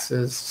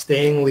 taxes,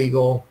 staying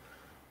legal,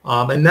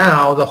 and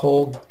now the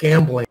whole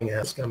gambling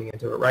is coming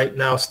into it. Right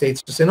now,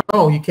 states are saying,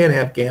 "Oh, you can't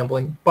have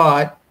gambling,"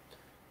 but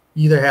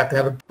you either have to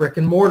have a brick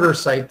and mortar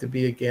site to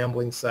be a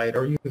gambling site,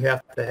 or you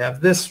have to have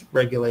this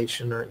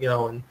regulation, or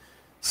and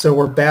so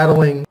we're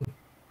battling,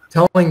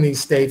 telling these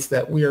states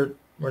that we're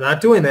not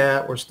doing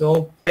that. We're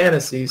still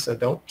fantasy, so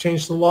don't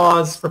change the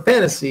laws for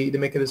fantasy to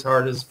make it as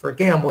hard as for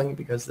gambling,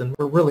 because then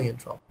we're really in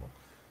trouble.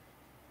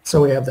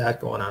 So we have that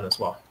going on as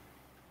well.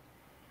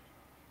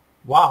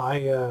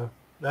 Wow,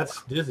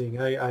 that's dizzying.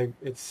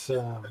 It's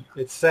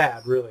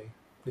sad, really.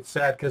 It's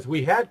sad because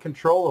we had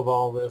control of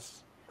all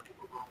this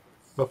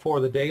before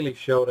the Daily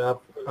showed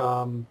up,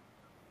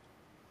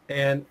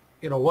 and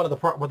one of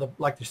the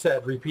like you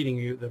said, repeating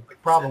you, the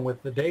problem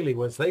with the Daily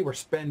was they were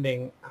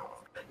spending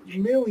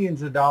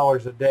millions of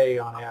dollars a day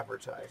on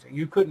advertising.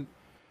 You couldn't,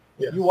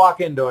 you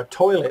walk into a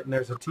toilet and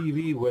there's a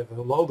TV with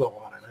a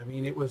logo on it. I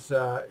mean, it was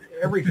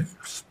every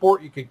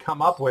sport you could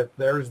come up with,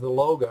 there's the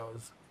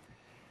logos.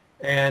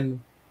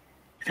 And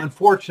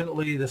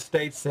unfortunately, the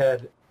state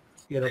said,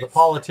 the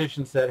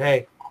politicians said,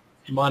 hey,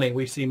 money,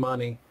 we see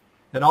money.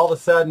 And all of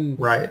a sudden,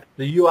 right,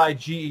 the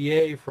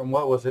UIGEA from,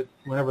 what was it,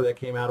 whenever that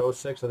came out,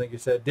 06, I think you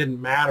said, didn't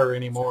matter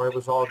anymore. It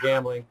was all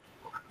gambling.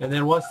 And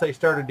then once they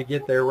started to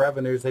get their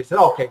revenues, they said,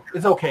 okay,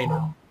 it's okay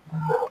now.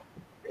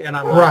 And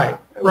I'm right.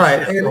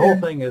 The whole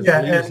thing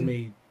leaves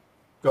me.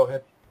 Go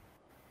ahead.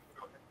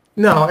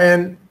 No,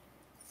 and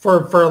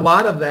for a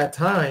lot of that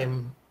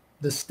time,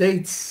 the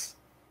states,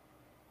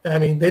 I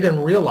mean, they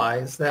didn't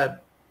realize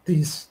that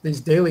these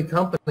daily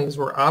companies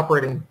were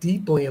operating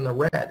deeply in the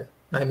red.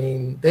 I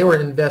mean, they were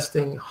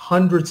investing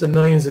hundreds of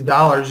millions of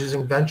dollars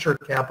using venture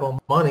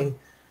capital money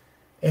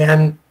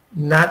and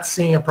not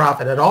seeing a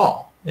profit at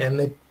all. And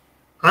they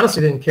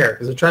honestly didn't care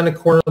because they're trying to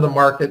corner the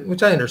market,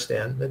 which I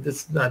understand that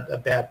it's not a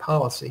bad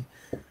policy.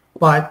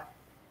 But,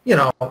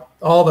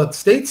 all the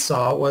states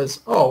saw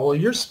was, oh, well,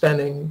 you're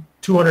spending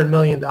 $200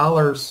 million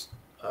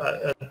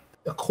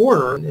a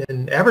quarter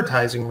in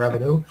advertising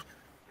revenue.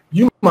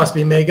 You must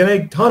be making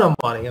a ton of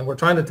money. And we're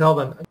trying to tell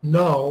them,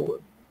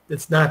 no,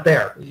 it's not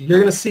there. You're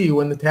going to see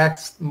when the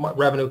tax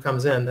revenue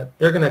comes in that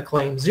they're going to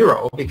claim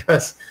zero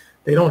because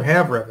they don't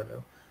have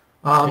revenue.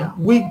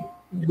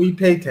 We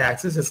pay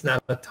taxes. It's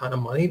not a ton of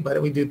money, but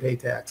we do pay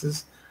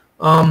taxes.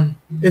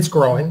 It's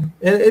growing.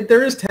 And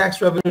there is tax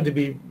revenue to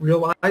be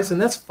realized,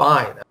 and that's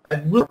fine. I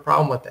have no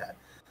problem with that.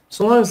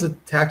 So long as the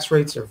tax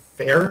rates are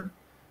fair,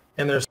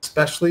 and they're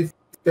especially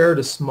fair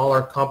to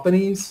smaller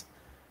companies,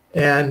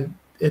 and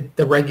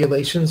the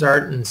regulations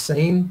aren't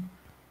insane,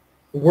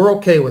 we're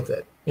okay with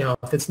it.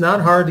 If it's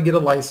not hard to get a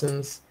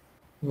license,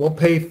 we'll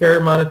pay a fair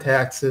amount of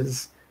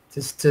taxes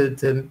to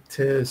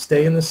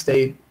stay in the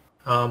state.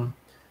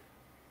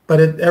 But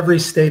every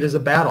state is a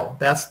battle.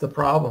 That's the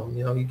problem.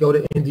 You go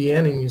to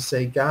Indiana and you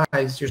say,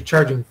 guys, you're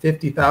charging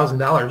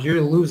 $50,000.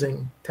 You're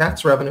losing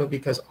tax revenue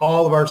because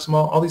all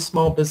these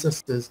small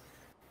businesses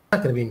are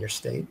not going to be in your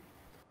state.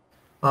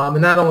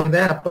 And not only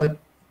that, but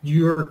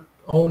your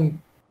own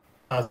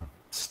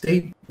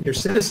state, your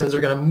citizens are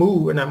going to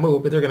move, or not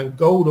move, but they're going to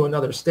go to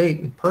another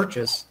state and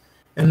purchase,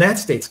 and that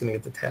state's going to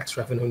get the tax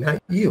revenue,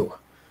 not you.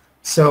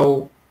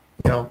 So,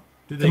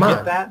 Do they Come get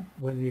on. that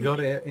when you go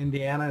to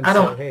Indiana and I say,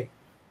 don't. hey?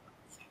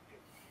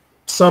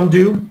 Some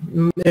do.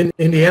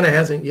 Indiana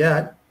hasn't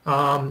yet.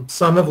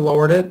 Some have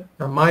lowered it.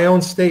 My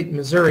own state,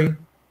 Missouri,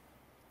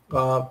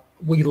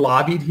 we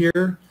lobbied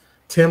here.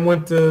 Tim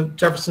went to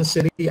Jefferson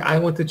City. I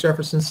went to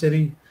Jefferson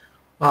City.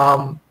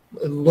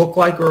 It looked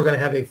like we were going to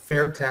have a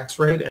fair tax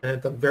rate, and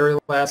at the very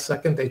last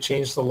second, they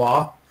changed the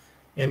law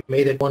and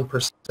made it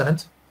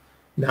 1%.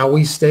 Now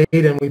we stayed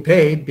and we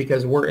paid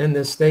because we're in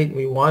this state and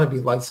we want to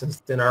be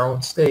licensed in our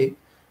own state.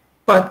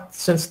 But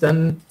since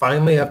then,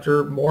 finally,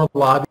 after more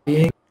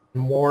lobbying,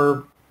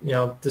 more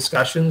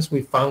discussions,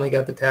 we finally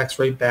got the tax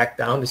rate back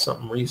down to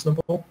something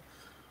reasonable.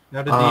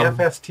 Now, did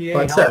the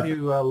FSTA help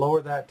you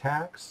lower that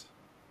tax?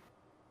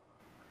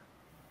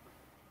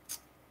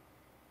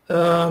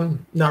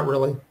 Not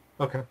really.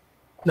 Okay.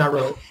 Not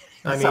really.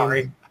 I mean,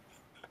 Sorry.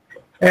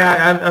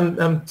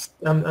 Yeah,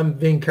 I'm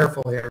being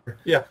careful here.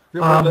 Yeah,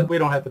 we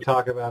don't have to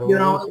talk about it.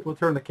 We'll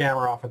turn the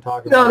camera off and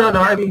talk about it. No.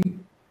 I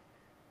mean,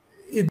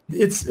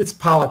 it's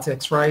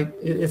politics, right?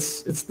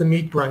 It's the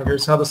meat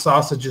grinders, how the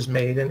sausage is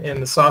made,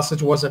 and the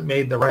sausage wasn't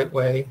made the right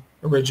way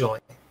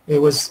originally. It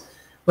was,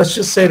 let's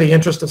just say, the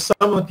interest of some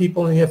of the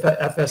people in the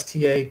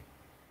FSTA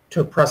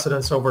took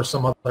precedence over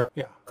some other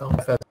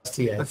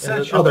FSTA.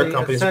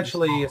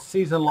 Essentially,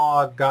 season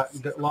long got,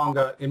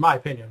 in my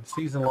opinion,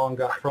 season long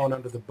got thrown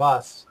under the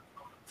bus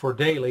for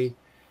daily,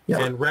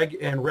 and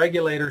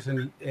regulators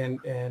in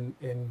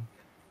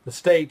the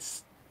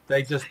states,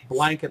 they just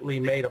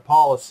blanketly made a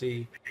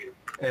policy,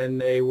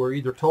 and they were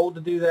either told to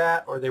do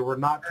that or they were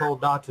not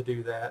told not to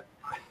do that,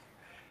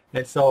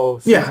 and so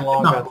season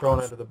long got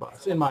thrown under the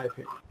bus, in my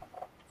opinion.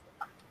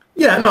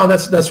 Yeah, no,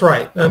 that's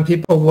right. And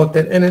people looked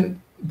at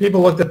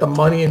the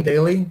money in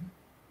daily,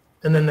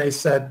 and then they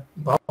said,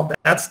 well,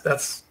 that's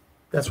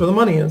where the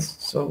money is.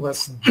 So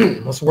let's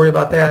worry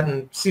about that.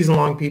 And season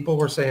long people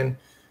were saying,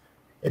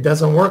 it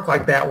doesn't work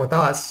like that with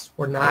us.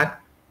 We're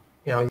not,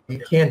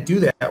 you can't do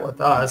that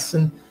with us.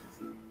 And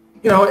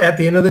at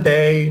the end of the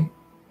day,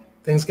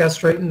 things got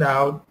straightened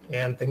out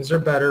and things are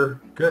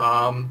better. Good.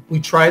 We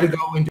try to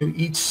go into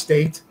each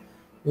state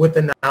with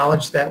the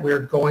knowledge that we're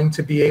going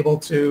to be able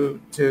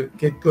to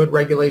get good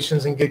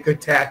regulations and get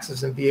good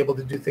taxes and be able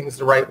to do things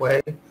the right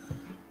way.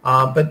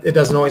 But it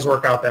doesn't always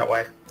work out that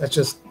way. That's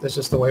just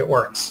the way it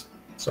works.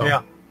 So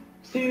yeah.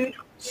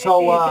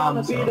 So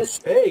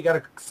hey, you got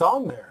a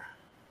song there.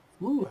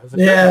 Ooh,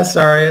 yeah,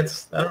 sorry. I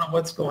don't know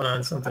what's going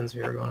on. Something's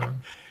here going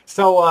on.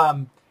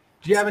 So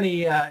do you have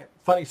any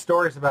funny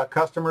stories about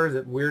customers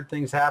that weird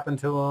things happen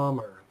to them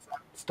or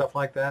stuff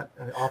like that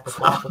off the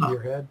top of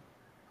your head?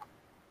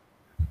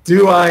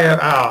 Do I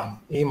have,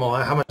 Emil,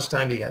 how much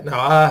time do you get?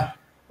 No,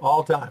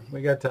 all time.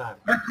 We got time.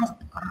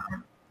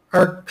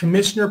 Our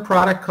commissioner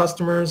product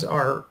customers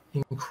are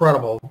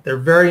incredible. They're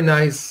very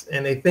nice,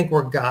 and they think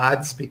we're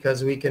gods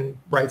because we can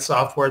write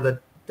software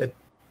that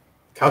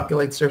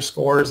calculates their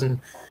scores and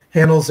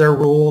handles their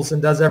rules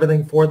and does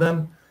everything for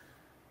them.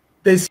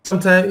 They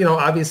sometimes,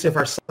 obviously if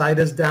our site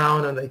is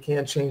down and they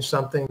can't change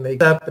something,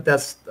 but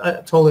that's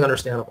totally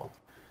understandable.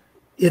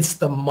 It's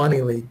the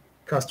money league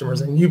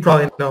customers, and you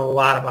probably know a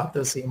lot about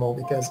this, Emil,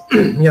 because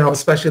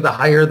especially the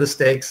higher the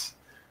stakes.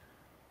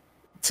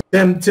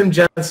 Tim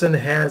Jensen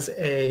has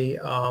a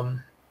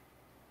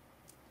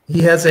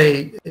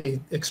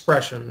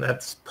expression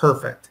that's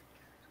perfect.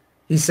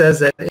 He says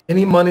that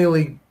any money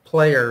league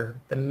player,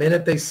 the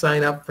minute they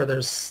sign up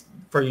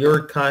for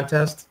your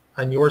contest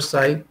on your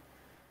site,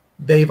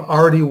 they've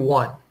already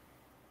won.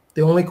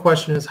 The only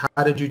question is,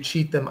 how did you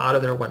cheat them out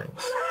of their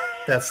winnings?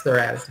 That's their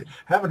attitude.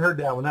 Haven't heard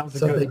that one. That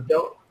was a good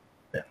one.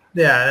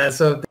 Yeah,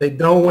 so if they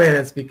don't win,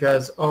 it's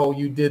because,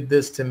 you did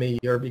this to me,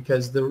 or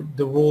because the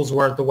rules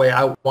weren't the way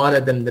I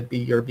wanted them to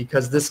be, or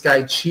because this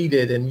guy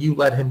cheated and you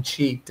let him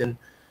cheat. And,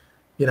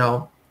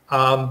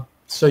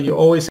 so you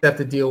always have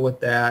to deal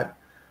with that.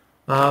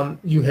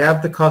 You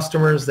have the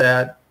customers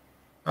that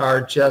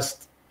are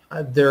just,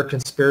 they're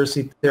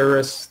conspiracy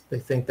theorists. They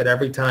think that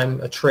every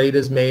time a trade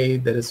is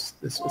made, that it's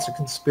a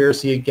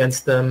conspiracy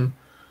against them.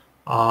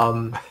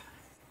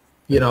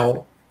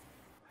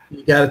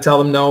 You got to tell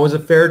them, no, it was a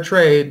fair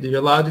trade. You're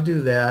allowed to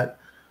do that.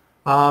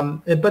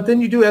 But then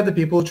you do have the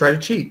people who try to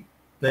cheat.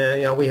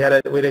 We had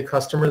a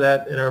customer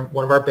that in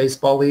one of our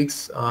baseball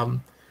leagues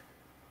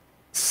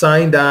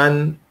signed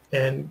on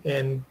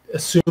and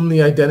assumed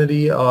the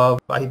identity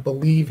of, I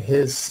believe,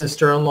 his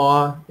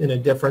sister-in-law in a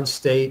different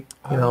state.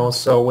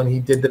 So when he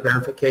did the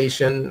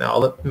verification,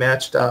 all it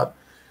matched up.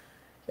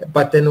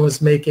 But then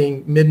was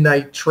making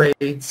midnight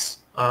trades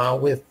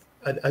with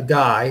a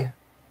guy.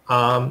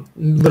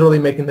 Literally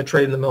making the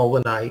trade in the middle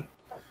of the night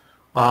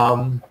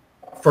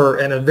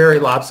in a very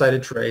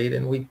lopsided trade,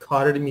 and we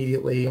caught it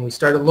immediately, and we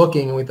started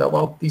looking, and we thought,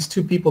 well, these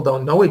two people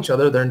don't know each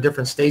other. They're in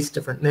different states,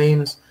 different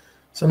names,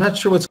 so I'm not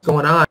sure what's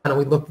going on. And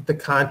we looked at the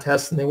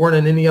contest, and they weren't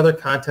in any other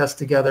contest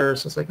together,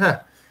 so it's like,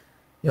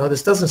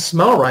 this doesn't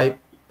smell right,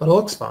 but it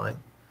looks fine.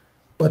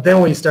 But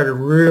then we started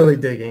really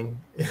digging,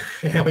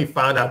 and we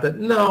found out that,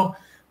 no,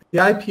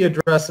 the IP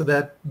address of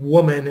that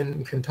woman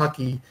in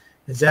Kentucky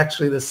is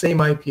actually the same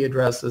IP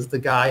address as the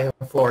guy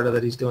in Florida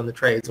that he's doing the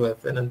trades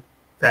with. And then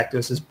fact, it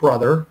was his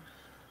brother.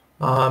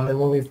 And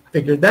when we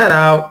figured that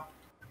out,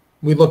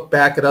 we looked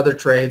back at other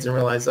trades and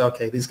realized,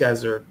 okay,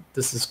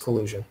 this is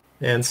collusion.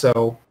 And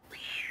so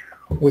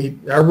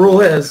our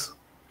rule is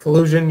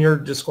collusion, you're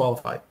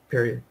disqualified,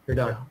 period. You're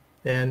done.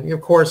 And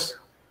of course,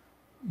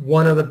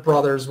 one of the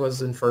brothers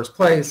was in first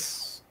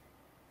place.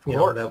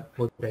 That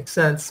would make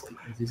sense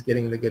because he's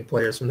getting the good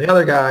players from the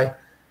other guy.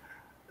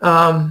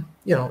 And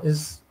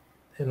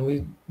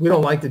we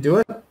don't like to do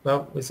it.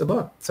 Well, we said,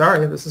 look,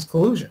 sorry, this is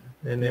collusion.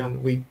 And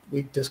then we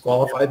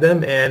disqualified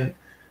them. And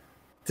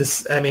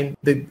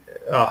the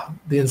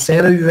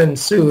insanity that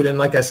ensued, and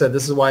like I said,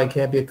 this is why I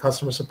can't be a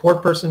customer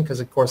support person, because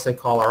of course they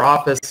call our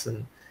office,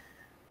 and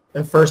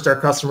at first our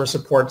customer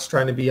support's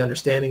trying to be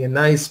understanding and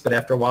nice, but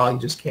after a while you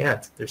just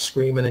can't. They're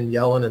screaming and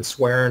yelling and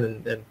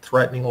swearing and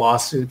threatening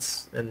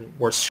lawsuits, and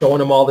we're showing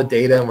them all the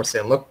data, and we're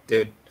saying, look,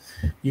 dude,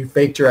 you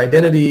faked your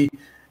identity,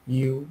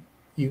 you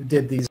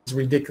did these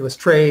ridiculous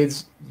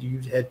trades, you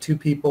had two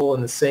people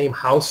in the same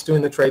house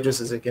doing the trade, which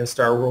is against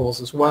our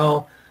rules as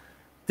well.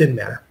 Didn't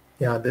matter.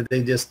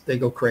 They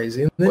go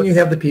crazy. And then you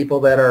have the people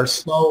that are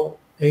slow,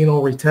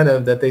 anal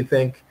retentive, that they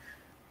think,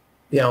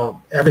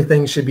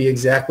 everything should be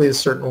exactly a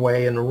certain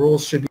way, and the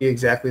rules should be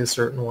exactly a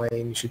certain way,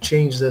 and you should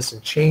change this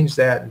and change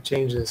that and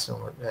change this and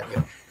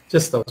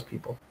just those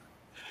people.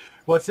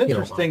 What's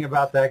interesting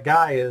about that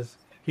guy is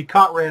he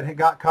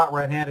got caught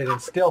red-handed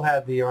and still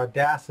had the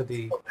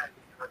audacity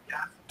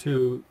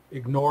to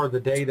ignore the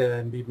data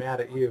and be mad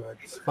at you.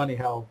 It's funny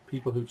how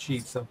people who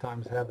cheat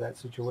sometimes have that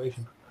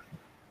situation.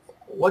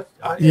 Go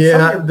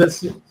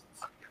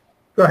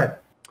ahead.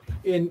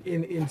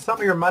 In some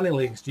of your money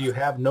leagues, do you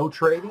have no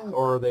trading,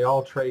 or are they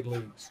all trade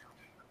leagues?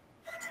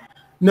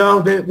 No,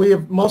 we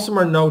have, most of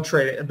them are no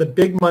trading. The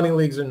big money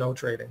leagues are no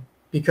trading,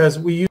 because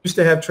we used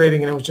to have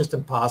trading and it was just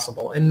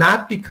impossible. And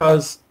not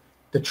because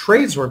the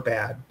trades were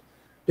bad,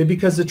 but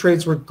because the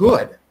trades were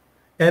good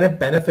and it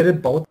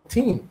benefited both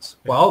teams.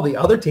 Well, the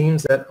other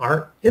teams that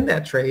aren't in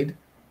that trade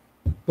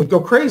would go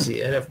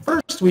crazy. And at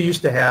first we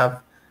used to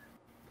have,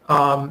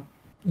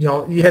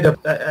 you had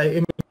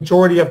a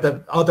majority of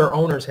the other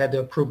owners had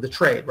to approve the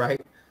trade, right?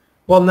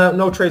 Well,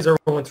 no trades ever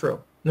went through.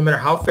 No matter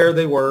how fair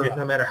they were,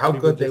 no matter how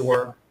good they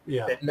were,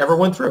 it never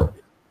went through.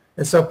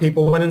 And so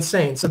people went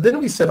insane. So then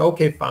we said,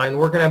 okay, fine,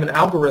 we're going to have an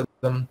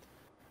algorithm.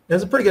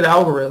 There's a pretty good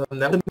algorithm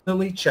that was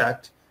legitimately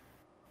checked.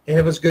 And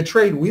if it was a good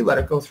trade, we let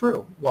it go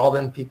through. Well,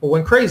 then people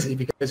went crazy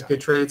because good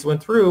trades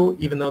went through,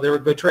 even though they were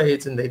good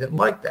trades, and they didn't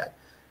like that.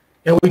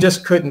 And we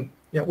just couldn't.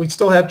 We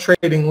still have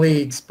trading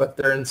leagues, but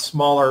they're in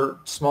smaller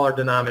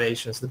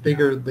denominations. The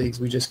bigger leagues,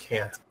 we just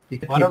can't.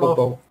 I don't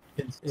know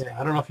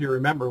if you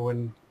remember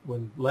when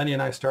Lenny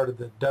and I started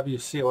the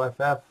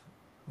WCOFF,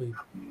 we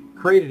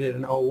created it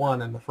in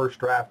 01, and the first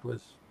draft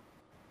was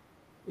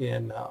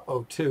in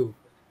 02.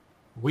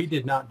 We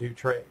did not do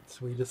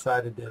trades. We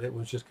decided that it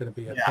was just going to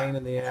be a pain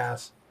in the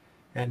ass.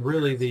 And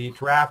really the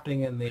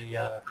drafting and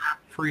the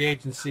free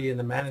agency and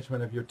the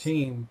management of your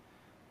team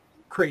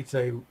creates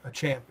a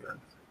champion.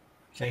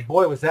 And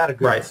boy, was that a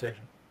good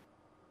decision.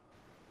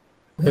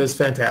 It was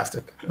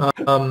fantastic. We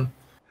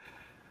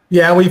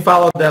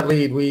followed that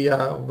lead.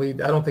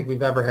 I don't think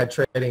we've ever had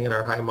trading in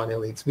our high money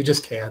leagues. We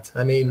just can't.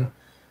 I mean,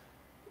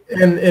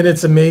 and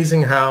it's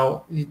amazing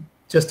how,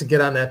 just to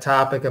get on that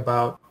topic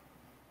about,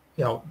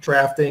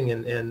 drafting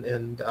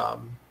and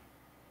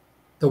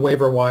the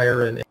waiver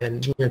wire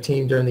and junior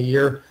team during the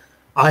year,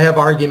 I have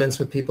arguments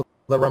with people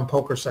that run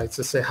poker sites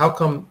that say, how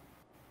come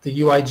the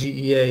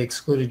UIGEA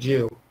excluded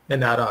you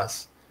and not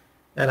us?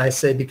 And I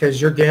say,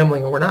 because you're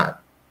gambling and we're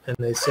not. And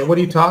they say, what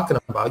are you talking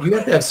about? You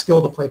have to have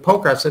skill to play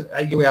poker. I said,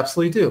 you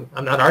absolutely do.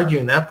 I'm not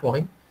arguing that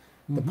point.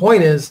 The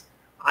point is,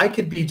 I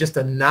could be just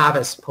a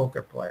novice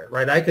poker player,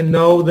 right? I can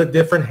know the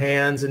different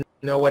hands and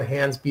know what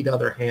hands beat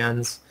other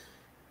hands.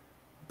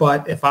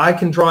 But if I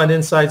can draw an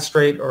inside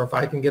straight, or if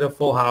I can get a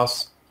full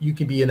house, you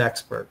could be an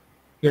expert.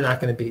 You're not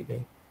going to beat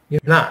me.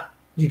 You're not.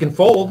 You can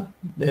fold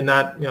and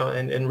not,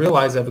 and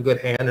realize I have a good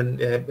hand, and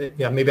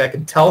maybe I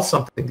can tell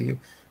something to you.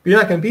 But you're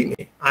not going to beat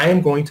me. I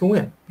am going to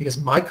win, because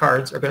my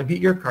cards are going to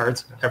beat your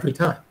cards every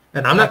time.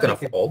 And I'm not going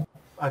to fold.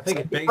 I think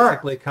it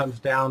basically comes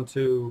down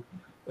to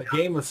a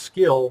game of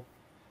skill.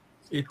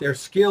 If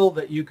there's skill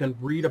that you can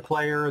read a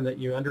player and that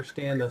you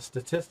understand the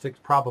statistics,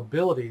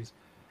 probabilities,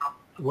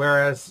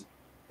 whereas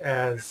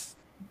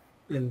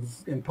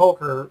in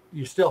poker,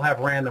 you still have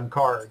random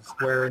cards,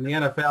 where in the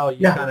NFL,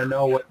 you kind of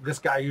know what this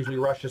guy usually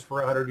rushes for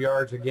 100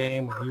 yards a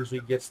game, or usually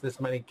gets this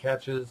many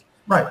catches.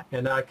 Right.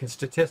 And I can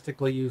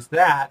statistically use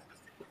that.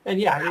 And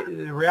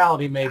the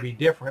reality may be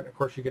different. Of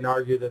course, you can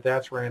argue that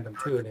that's random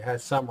too, and it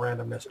has some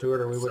randomness to it,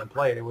 or we wouldn't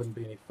play it. It wouldn't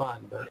be any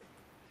fun. But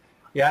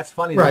yeah, it's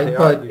funny that they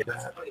argue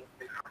that.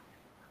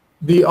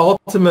 The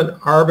ultimate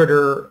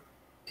arbiter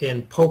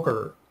in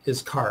poker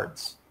is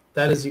cards.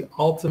 That is the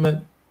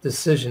ultimate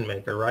decision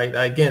maker, right?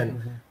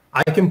 Again,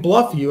 I can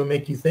bluff you and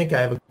make you think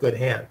I have a good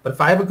hand. But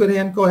if I have a good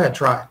hand, go ahead,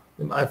 try.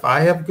 If I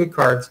have good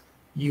cards,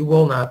 you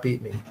will not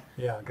beat me.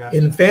 Yeah, gotcha.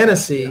 In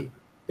fantasy,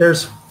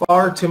 there's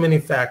far too many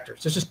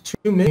factors. There's just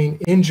too many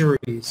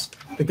injuries.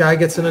 The guy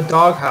gets in a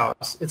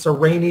doghouse. It's a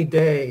rainy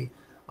day.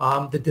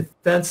 The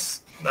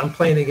defense I'm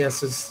playing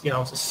against is,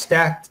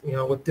 stacked,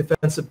 with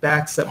defensive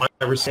backs that might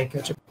never see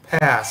catch a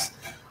pass.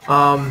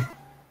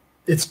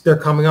 They're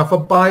coming off a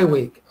bye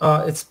week.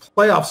 It's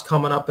playoffs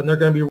coming up, and they're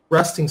going to be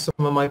resting some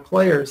of my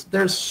players.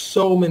 There's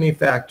so many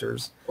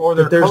factors. Or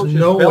that there's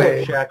no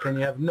way. And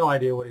you have no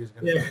idea what he's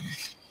going to do.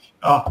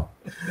 Oh.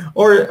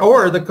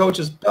 Or the coach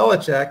is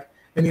Belichick,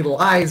 and he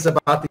lies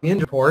about the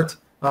injury report.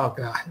 Oh,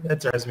 God, that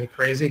drives me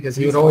crazy because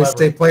he would always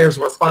say players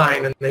were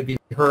fine and they'd be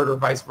hurt or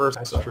vice versa.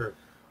 That's true.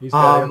 He's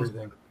got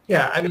everything.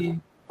 Yeah, I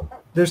mean,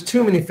 there's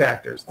too many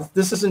factors.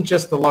 This isn't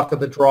just the luck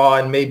of the draw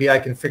and maybe I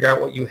can figure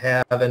out what you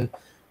have and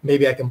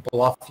maybe I can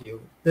bluff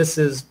you. This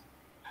is,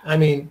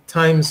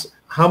 times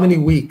how many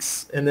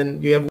weeks, and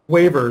then you have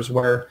waivers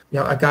where,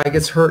 a guy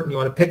gets hurt and you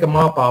want to pick him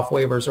up off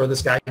waivers, or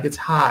this guy gets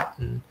hot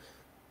and,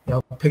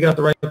 picking up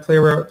the right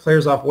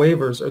players off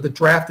waivers, or the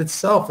draft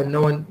itself and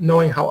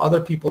knowing how other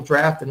people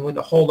draft and when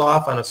to hold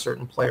off on a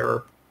certain player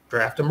or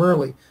draft him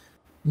early.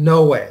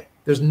 No way.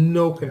 There's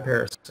no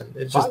comparison.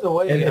 It's just, by the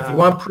way, and if you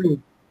want proof,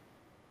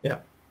 yeah.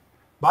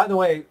 By the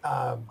way,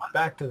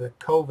 back to the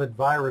COVID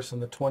virus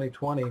in the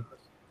 2020,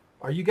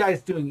 are you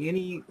guys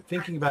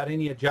thinking about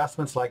any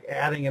adjustments, like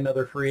adding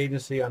another free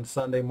agency on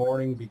Sunday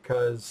morning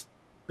because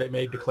they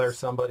may declare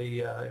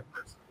somebody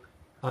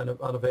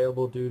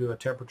unavailable due to a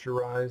temperature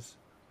rise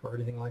or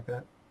anything like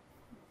that?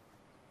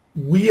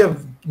 We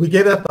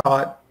gave that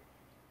thought.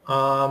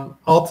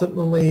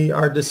 Ultimately,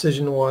 our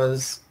decision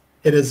was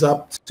it's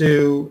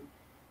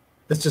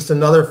just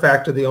another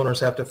factor the owners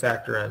have to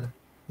factor in,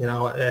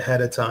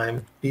 ahead of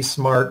time. Be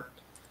smart.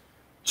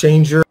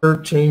 Change your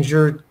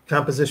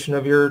composition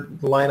of your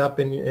lineup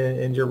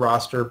and your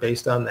roster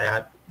based on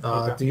that.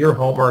 Okay. Do your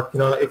homework.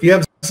 If you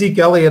have Zeke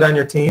Elliott on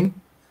your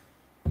team,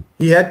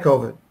 he had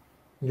COVID.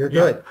 You're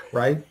good,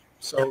 right?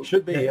 So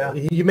should be, yeah.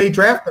 You may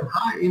draft him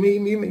high.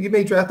 You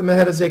may draft him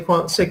ahead of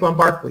Saquon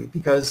Barkley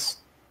because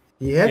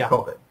he had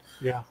COVID.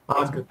 Yeah,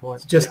 that's a good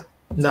point.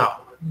 No.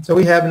 So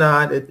we have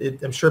not.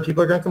 I'm sure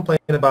people are going to complain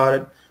about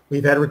it.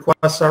 We've had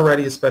requests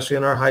already, especially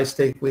in our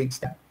high-stake leagues,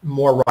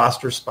 more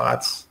roster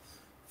spots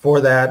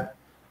for that.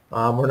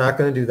 We're not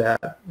going to do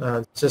that.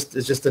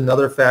 It's just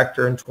another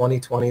factor in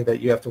 2020 that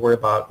you have to worry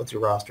about with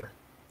your roster.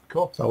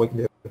 Cool. That's all we can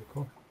do.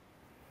 Cool.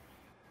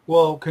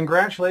 Well,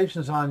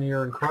 congratulations on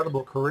your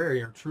incredible career.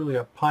 You're truly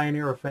a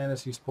pioneer of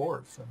fantasy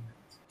sports, and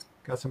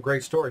got some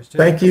great stories too.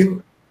 Thank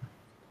you.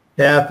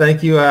 Yeah,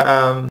 thank you.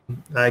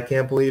 I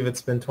can't believe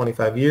it's been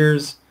 25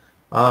 years.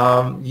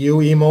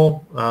 You,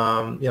 Emil,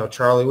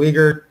 Charlie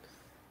Wiegert,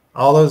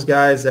 all those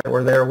guys that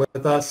were there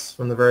with us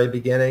from the very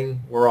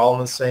beginning. We're all in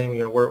the same.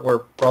 We're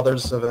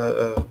brothers of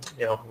a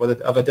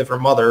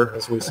different mother,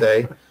 as we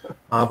say,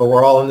 but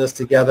we're all in this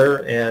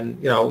together. And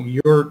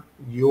your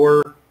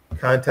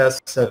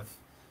contests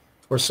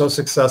were so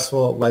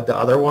successful, it led to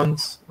other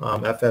ones.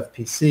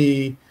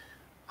 FFPC,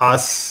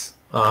 us,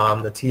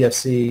 the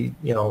TFC.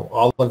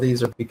 All of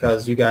these are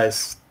because you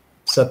guys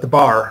set the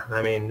bar.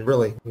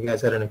 Really, you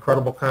guys had an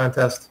incredible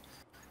contest.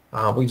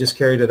 We just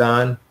carried it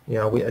on.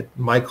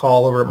 Mike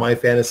Hall over at My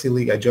Fantasy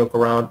League, I joke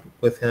around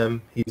with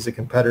him. He's a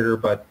competitor,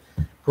 but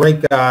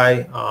great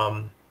guy.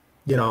 I'm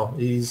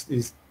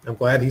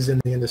glad he's in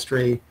the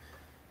industry.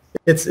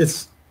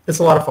 It's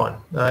a lot of fun.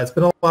 It's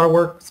been a lot of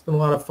work. It's been a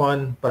lot of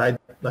fun, but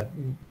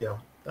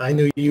I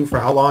knew you for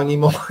how long,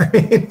 Emil?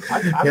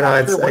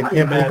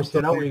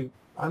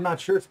 I'm not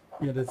sure.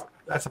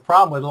 That's a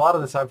problem with a lot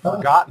of this. I've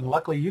forgotten.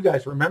 Luckily, you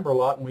guys remember a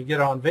lot, and we get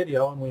it on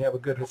video, and we have a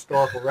good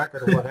historical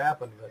record of what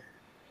happened. But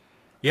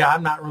yeah,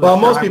 I'm not really. Well,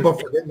 sure. most people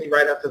forget me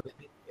right after the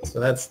meeting, so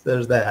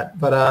there's that.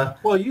 But I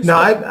mentioned.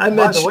 By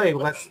the way,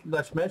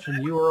 let's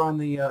mention you were on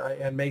the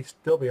and may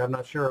still be. I'm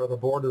not sure, the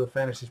board of the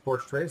Fantasy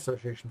Sports Trade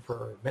Association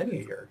for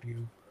many a year. Do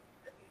you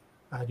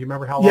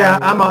remember how long? Yeah,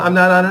 I'm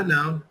not on it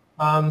now.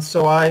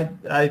 So I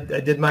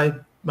did my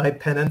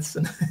penance,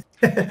 and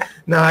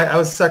no, I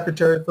was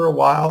secretary for a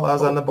while. I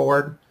was on the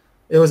board.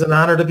 It was an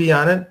honor to be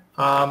on it.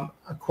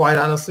 Quite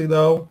honestly,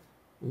 though,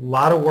 a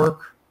lot of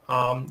work.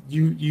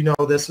 You know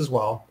this as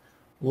well.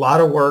 A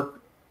lot of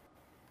work,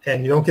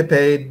 and you don't get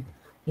paid.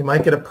 You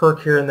might get a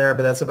perk here and there,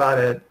 but that's about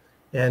it.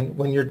 And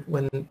when you're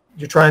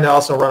trying to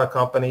also run a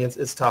company,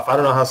 it's tough. I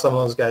don't know how some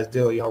of those guys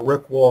do it.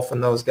 Rick Wolf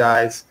and those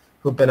guys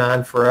who've been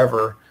on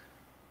forever.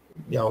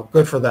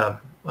 Good for them.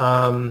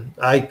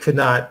 I could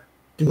not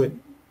do it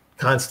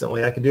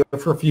constantly. I could do it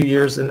for a few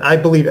years, and I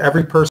believe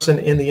every person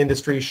in the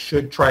industry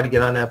should try to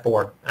get on that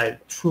board. I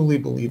truly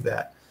believe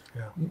that.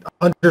 Yeah.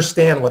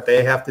 Understand what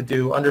they have to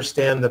do.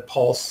 Understand the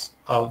pulse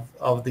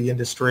of the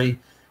industry.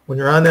 When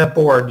you're on that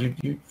board,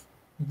 you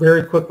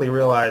very quickly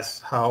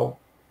realize how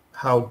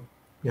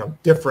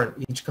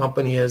different each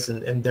company is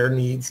and their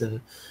needs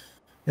and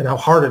how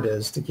hard it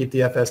is to keep the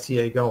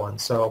FSTA going.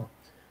 So,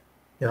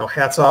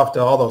 hats off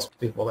to all those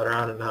people that are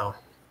on it now.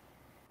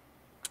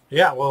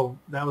 Yeah, well,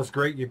 that was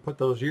great. You put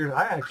those years.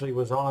 I actually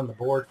was on the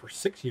board for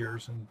 6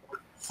 years, and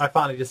I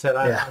finally just said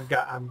I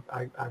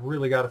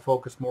really got to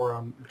focus more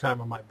on time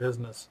on my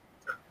business.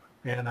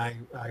 and I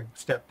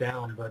stepped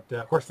down. But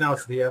of course now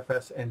it's the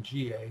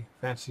FSNGA,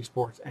 Fantasy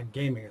Sports and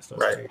Gaming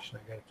Association.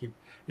 I got to keep.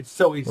 It's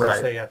so easy to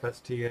say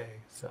FSTA.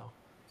 So,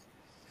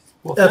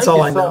 well, that's thank all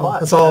you I so know. much.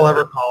 That's all I'll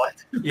ever call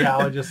it.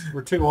 Yeah,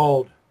 we're too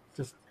old.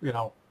 Just we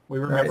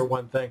remember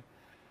one thing.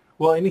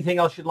 Well, anything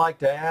else you'd like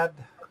to add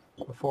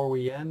before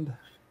we end?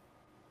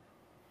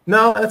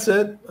 No, that's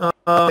it.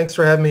 Thanks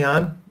for having me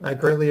on. I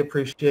greatly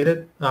appreciate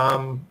it.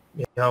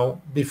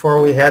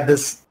 Before we had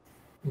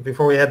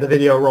the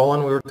video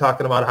rolling, we were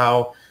talking about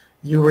how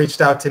you reached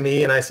out to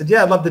me, and I said,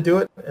 yeah, I'd love to do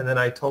it. And then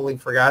I totally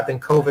forgot. Then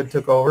COVID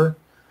took over,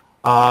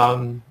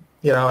 and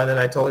then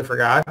I totally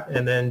forgot.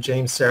 And then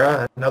James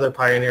Serra, another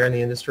pioneer in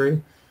the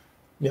industry,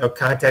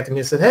 contacted me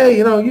and said, hey,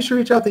 you should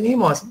reach out to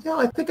Emo. I said, yeah,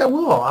 I think I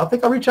will. I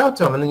think I'll reach out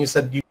to him. And then you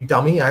said, you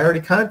dummy, I already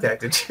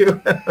contacted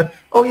you.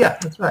 Oh, yeah,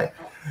 that's right.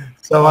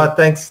 So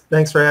thanks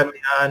for having me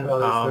on.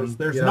 Well,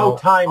 there's no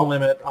time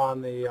limit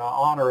on the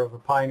honor of a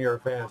pioneer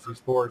of fantasy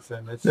sports,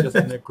 and it's just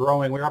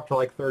growing. We're up to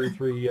like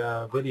 33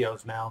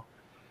 videos now.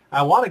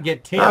 I want to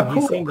get Tim.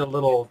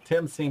 Cool.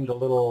 Tim seemed a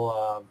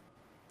little,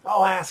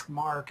 I'll ask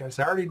Mark. I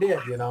said, I already did,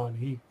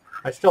 and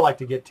I still like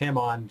to get Tim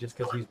on just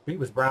because he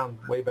was Brown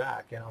way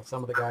back.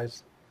 Some of the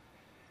guys,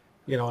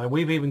 and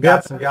we've even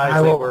got some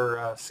guys that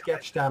were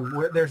sketched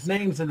on. There's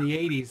names in the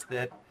 80s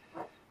that,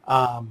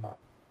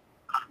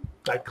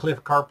 like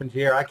Cliff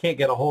Carpentier. I can't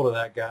get a hold of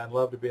that guy. I'd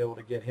love to be able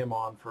to get him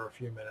on for a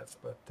few minutes.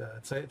 But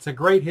it's a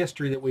great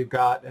history that we've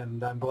got,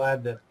 and I'm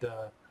glad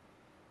that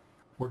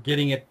we're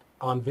getting it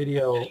on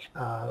video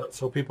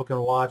so people can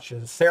watch.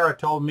 As Sarah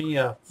told me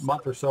a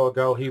month or so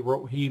ago,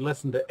 he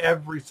listened to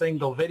every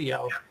single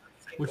video,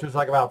 which was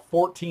like about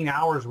 14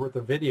 hours worth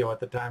of video at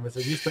the time. I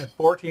said, you spent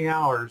 14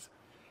 hours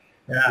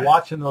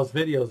watching those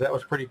videos. That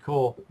was pretty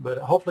cool. But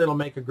hopefully it'll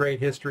make a great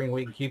history and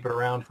we can keep it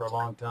around for a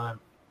long time.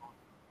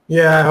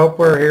 Yeah, I hope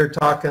we're here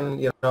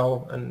talking,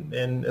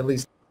 in at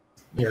least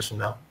years from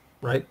now,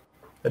 right?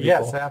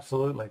 Yes, cool.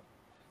 Absolutely.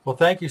 Well,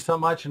 thank you so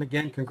much. And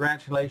again,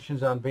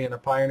 congratulations on being a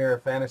pioneer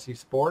of fantasy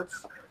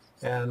sports.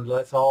 And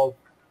let's all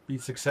be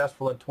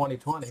successful in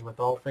 2020 with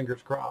all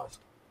fingers crossed.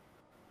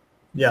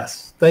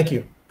 Yes. Thank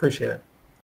you. Appreciate it.